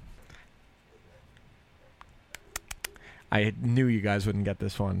 I knew you guys wouldn't get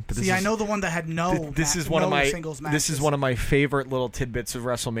this one. But I know the one that had no. This is one of my favorite little tidbits of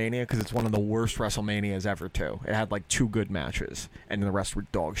WrestleMania because it's one of the worst WrestleManias ever too. It had like 2 good matches and the rest were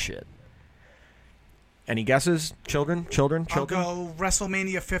dog shit. Any guesses? Children? I'll go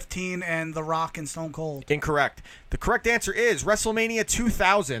WrestleMania 15 and The Rock and Stone Cold. Incorrect. The correct answer is WrestleMania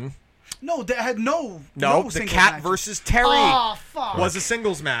 2000. No, that had no the singles Cat matches. versus Terry was a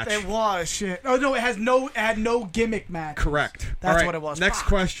singles match. It was shit. Oh no, it had no gimmick match. Correct. That's All right, what it was. Next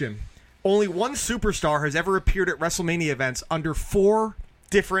question. Only one superstar has ever appeared at WrestleMania events under 4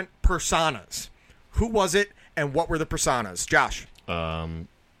 different personas. Who was it, and what were the personas? Josh.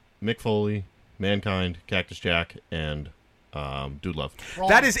 Mick Foley, Mankind, Cactus Jack, and Dude Love. Wrong.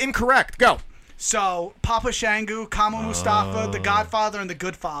 That is incorrect. Go. So, Papa Shango, Kama Mustafa, The Godfather, and The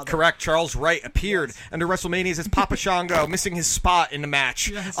Good Father. Correct. Charles Wright appeared under WrestleManias as Papa Shango, missing his spot in the match.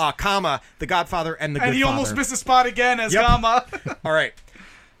 Yes. Kama, The Godfather, and The Good Father. And he almost missed a spot again as Kama. All right.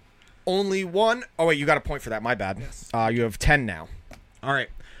 Only one. Oh, wait, you got a point for that. My bad. Yes. You have 10 now. All right.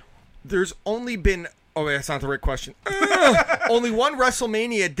 There's only been... Oh, wait, that's not the right question. Only one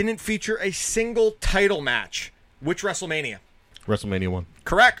WrestleMania didn't feature a single title match. Which WrestleMania? WrestleMania 1.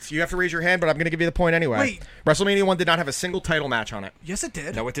 Correct. You have to raise your hand, but I'm going to give you the point anyway. Wait. WrestleMania 1 did not have a single title match on it. Yes, it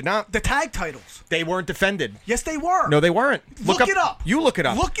did. No, it did not. The tag titles. They weren't defended. Yes, they were. No, they weren't. Look it up. You look it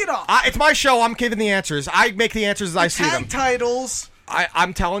up. Look it up. It's my show. I'm giving the answers. I make the answers as I see them. Tag titles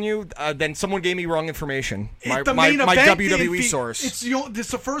I'm telling you, then someone gave me wrong information. My main my event WWE source. It's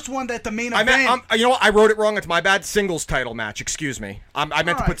the first one that the main I event. you know what? I wrote it wrong. It's my bad. Singles title match. Excuse me. I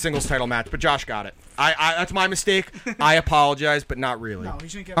meant to put singles title match, but Josh got it. That's my mistake. I apologize, but not really. No, he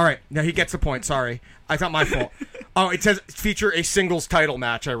shouldn't get All right. Now he gets the point. Sorry. It's not my fault. Oh, it says feature a singles title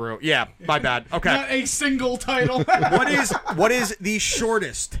match. I wrote. Yeah, my bad. Okay. Not a single title. What is the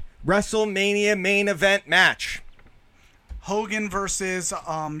shortest WrestleMania main event match? Hogan versus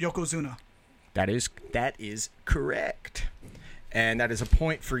Yokozuna. That is correct. And that is a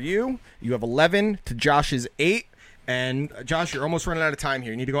point for you. You have 11 to Josh's 8. And Josh, you're almost running out of time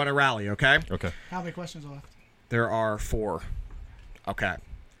here. You need to go on a rally, okay? Okay. How many questions are left? There are 4. Okay.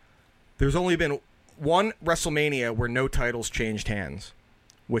 There's only been one WrestleMania where no titles changed hands.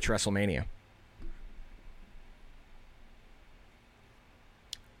 Which WrestleMania?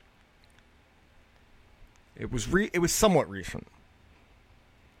 It was somewhat recent.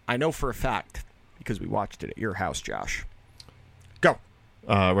 I know for a fact because we watched it at your house, Josh. Go.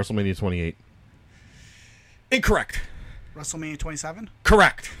 WrestleMania 28. Incorrect. WrestleMania 27?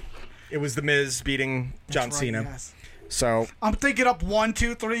 Correct. It was The Miz beating John That's right, Cena. yes. So I'm thinking up 1,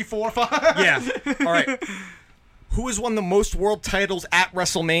 2, 3, 4, 5. yeah. All right. Who has won the most world titles at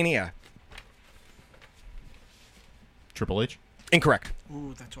WrestleMania? Triple H. Incorrect.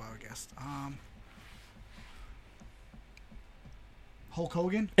 Ooh, that's what I guessed. Hulk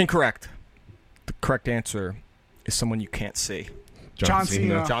Hogan? Incorrect. The correct answer is someone you can't see. John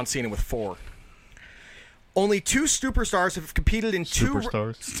Cena. John Cena with 4. Only 2 superstars have competed in two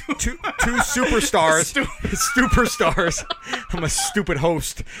Superstars. two superstars. Superstars. I'm a stupid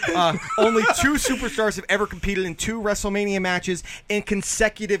host. Only 2 superstars have ever competed in 2 WrestleMania matches in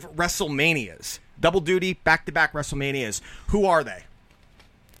consecutive WrestleManias. Double duty, back-to-back WrestleManias. Who are they?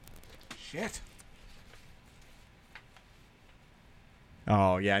 Shit.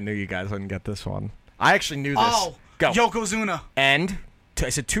 Oh, yeah, I knew you guys wouldn't get this one. I actually knew this. Oh, Go. Yokozuna. And I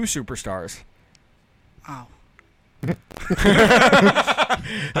said 2 superstars. Oh.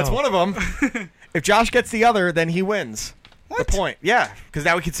 That's one of them. If Josh gets the other, then he wins. What? The point. Yeah, because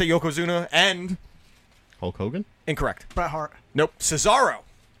now we could say Yokozuna and... Hulk Hogan. Incorrect. Bret Hart. Nope. Cesaro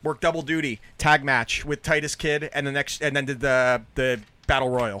worked double duty tag match with Titus Kid, and then did the Battle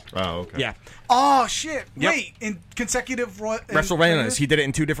Royal. Oh, okay. Yeah. Oh, shit. Yep. Wait, in consecutive... WrestleManias. He did it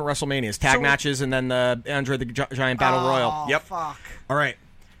in 2 different WrestleManias. Tag matches and then the Andre the Giant Battle Royal. Yep. Fuck. All right.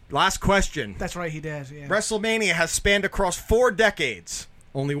 Last question. That's right, he did. Yeah. WrestleMania has spanned across 4 decades.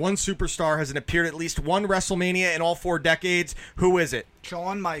 Only one superstar has appeared at least one WrestleMania in all 4 decades. Who is it?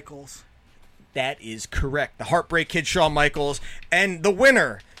 Shawn Michaels. That is correct. The Heartbreak Kid, Shawn Michaels. And the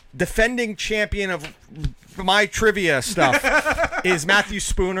winner, defending champion of my trivia stuff, is Matthew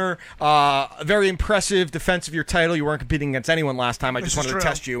Spooner. A very impressive defense of your title. You weren't competing against anyone last time. I just wanted to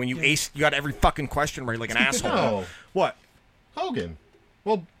test you, and you aced. You got every fucking question right like an asshole. No. What? Hogan.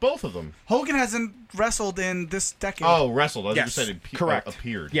 Well, both of them. Hogan hasn't wrestled in this decade. Oh, wrestled. I thought you Yes. said Correct.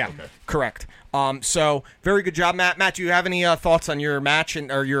 appeared. Yeah, Okay. correct. So very good job, Matt. Matt, do you have any thoughts on your match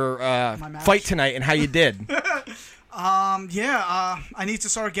or your match? fight tonight and how you did? I need to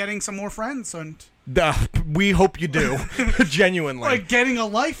start getting some more friends and We hope you do, genuinely. like getting a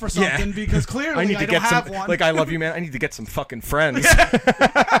life or something Yeah. because clearly I don't have one. Like, I love you, man. I need to get some fucking friends.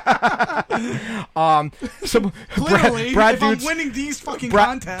 So Clearly, Brad if I'm Dude's, winning these fucking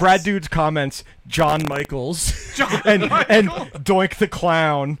contests, Brad Dude's comments, John Michaels, and Doink the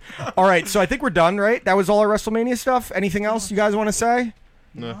Clown. All right, so I think we're done, right? That was all our WrestleMania stuff. Anything else you guys want to say?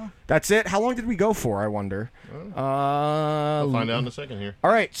 No. That's it? How long did we go for, I wonder? I'll find out in a second here.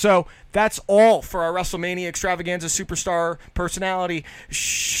 All right, so that's all for our WrestleMania Extravaganza Superstar Personality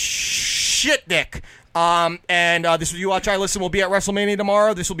Shitnick. And this was You Watch, I Listen. Will be at WrestleMania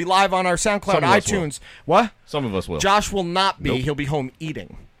tomorrow. This will be live on our SoundCloud, Some of us iTunes. What? Some of us will. Josh will not be. Nope. He'll be home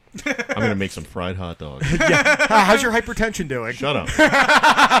eating. I'm going to make some fried hot dogs. Yeah. How's your hypertension doing? Shut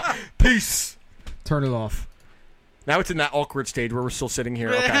up. Peace. Turn it off. Now it's in that awkward stage where we're still sitting here.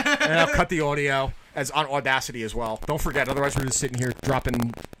 Okay. And I'll cut the audio as on Audacity as well. Don't forget, otherwise we're just sitting here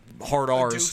dropping hard R's.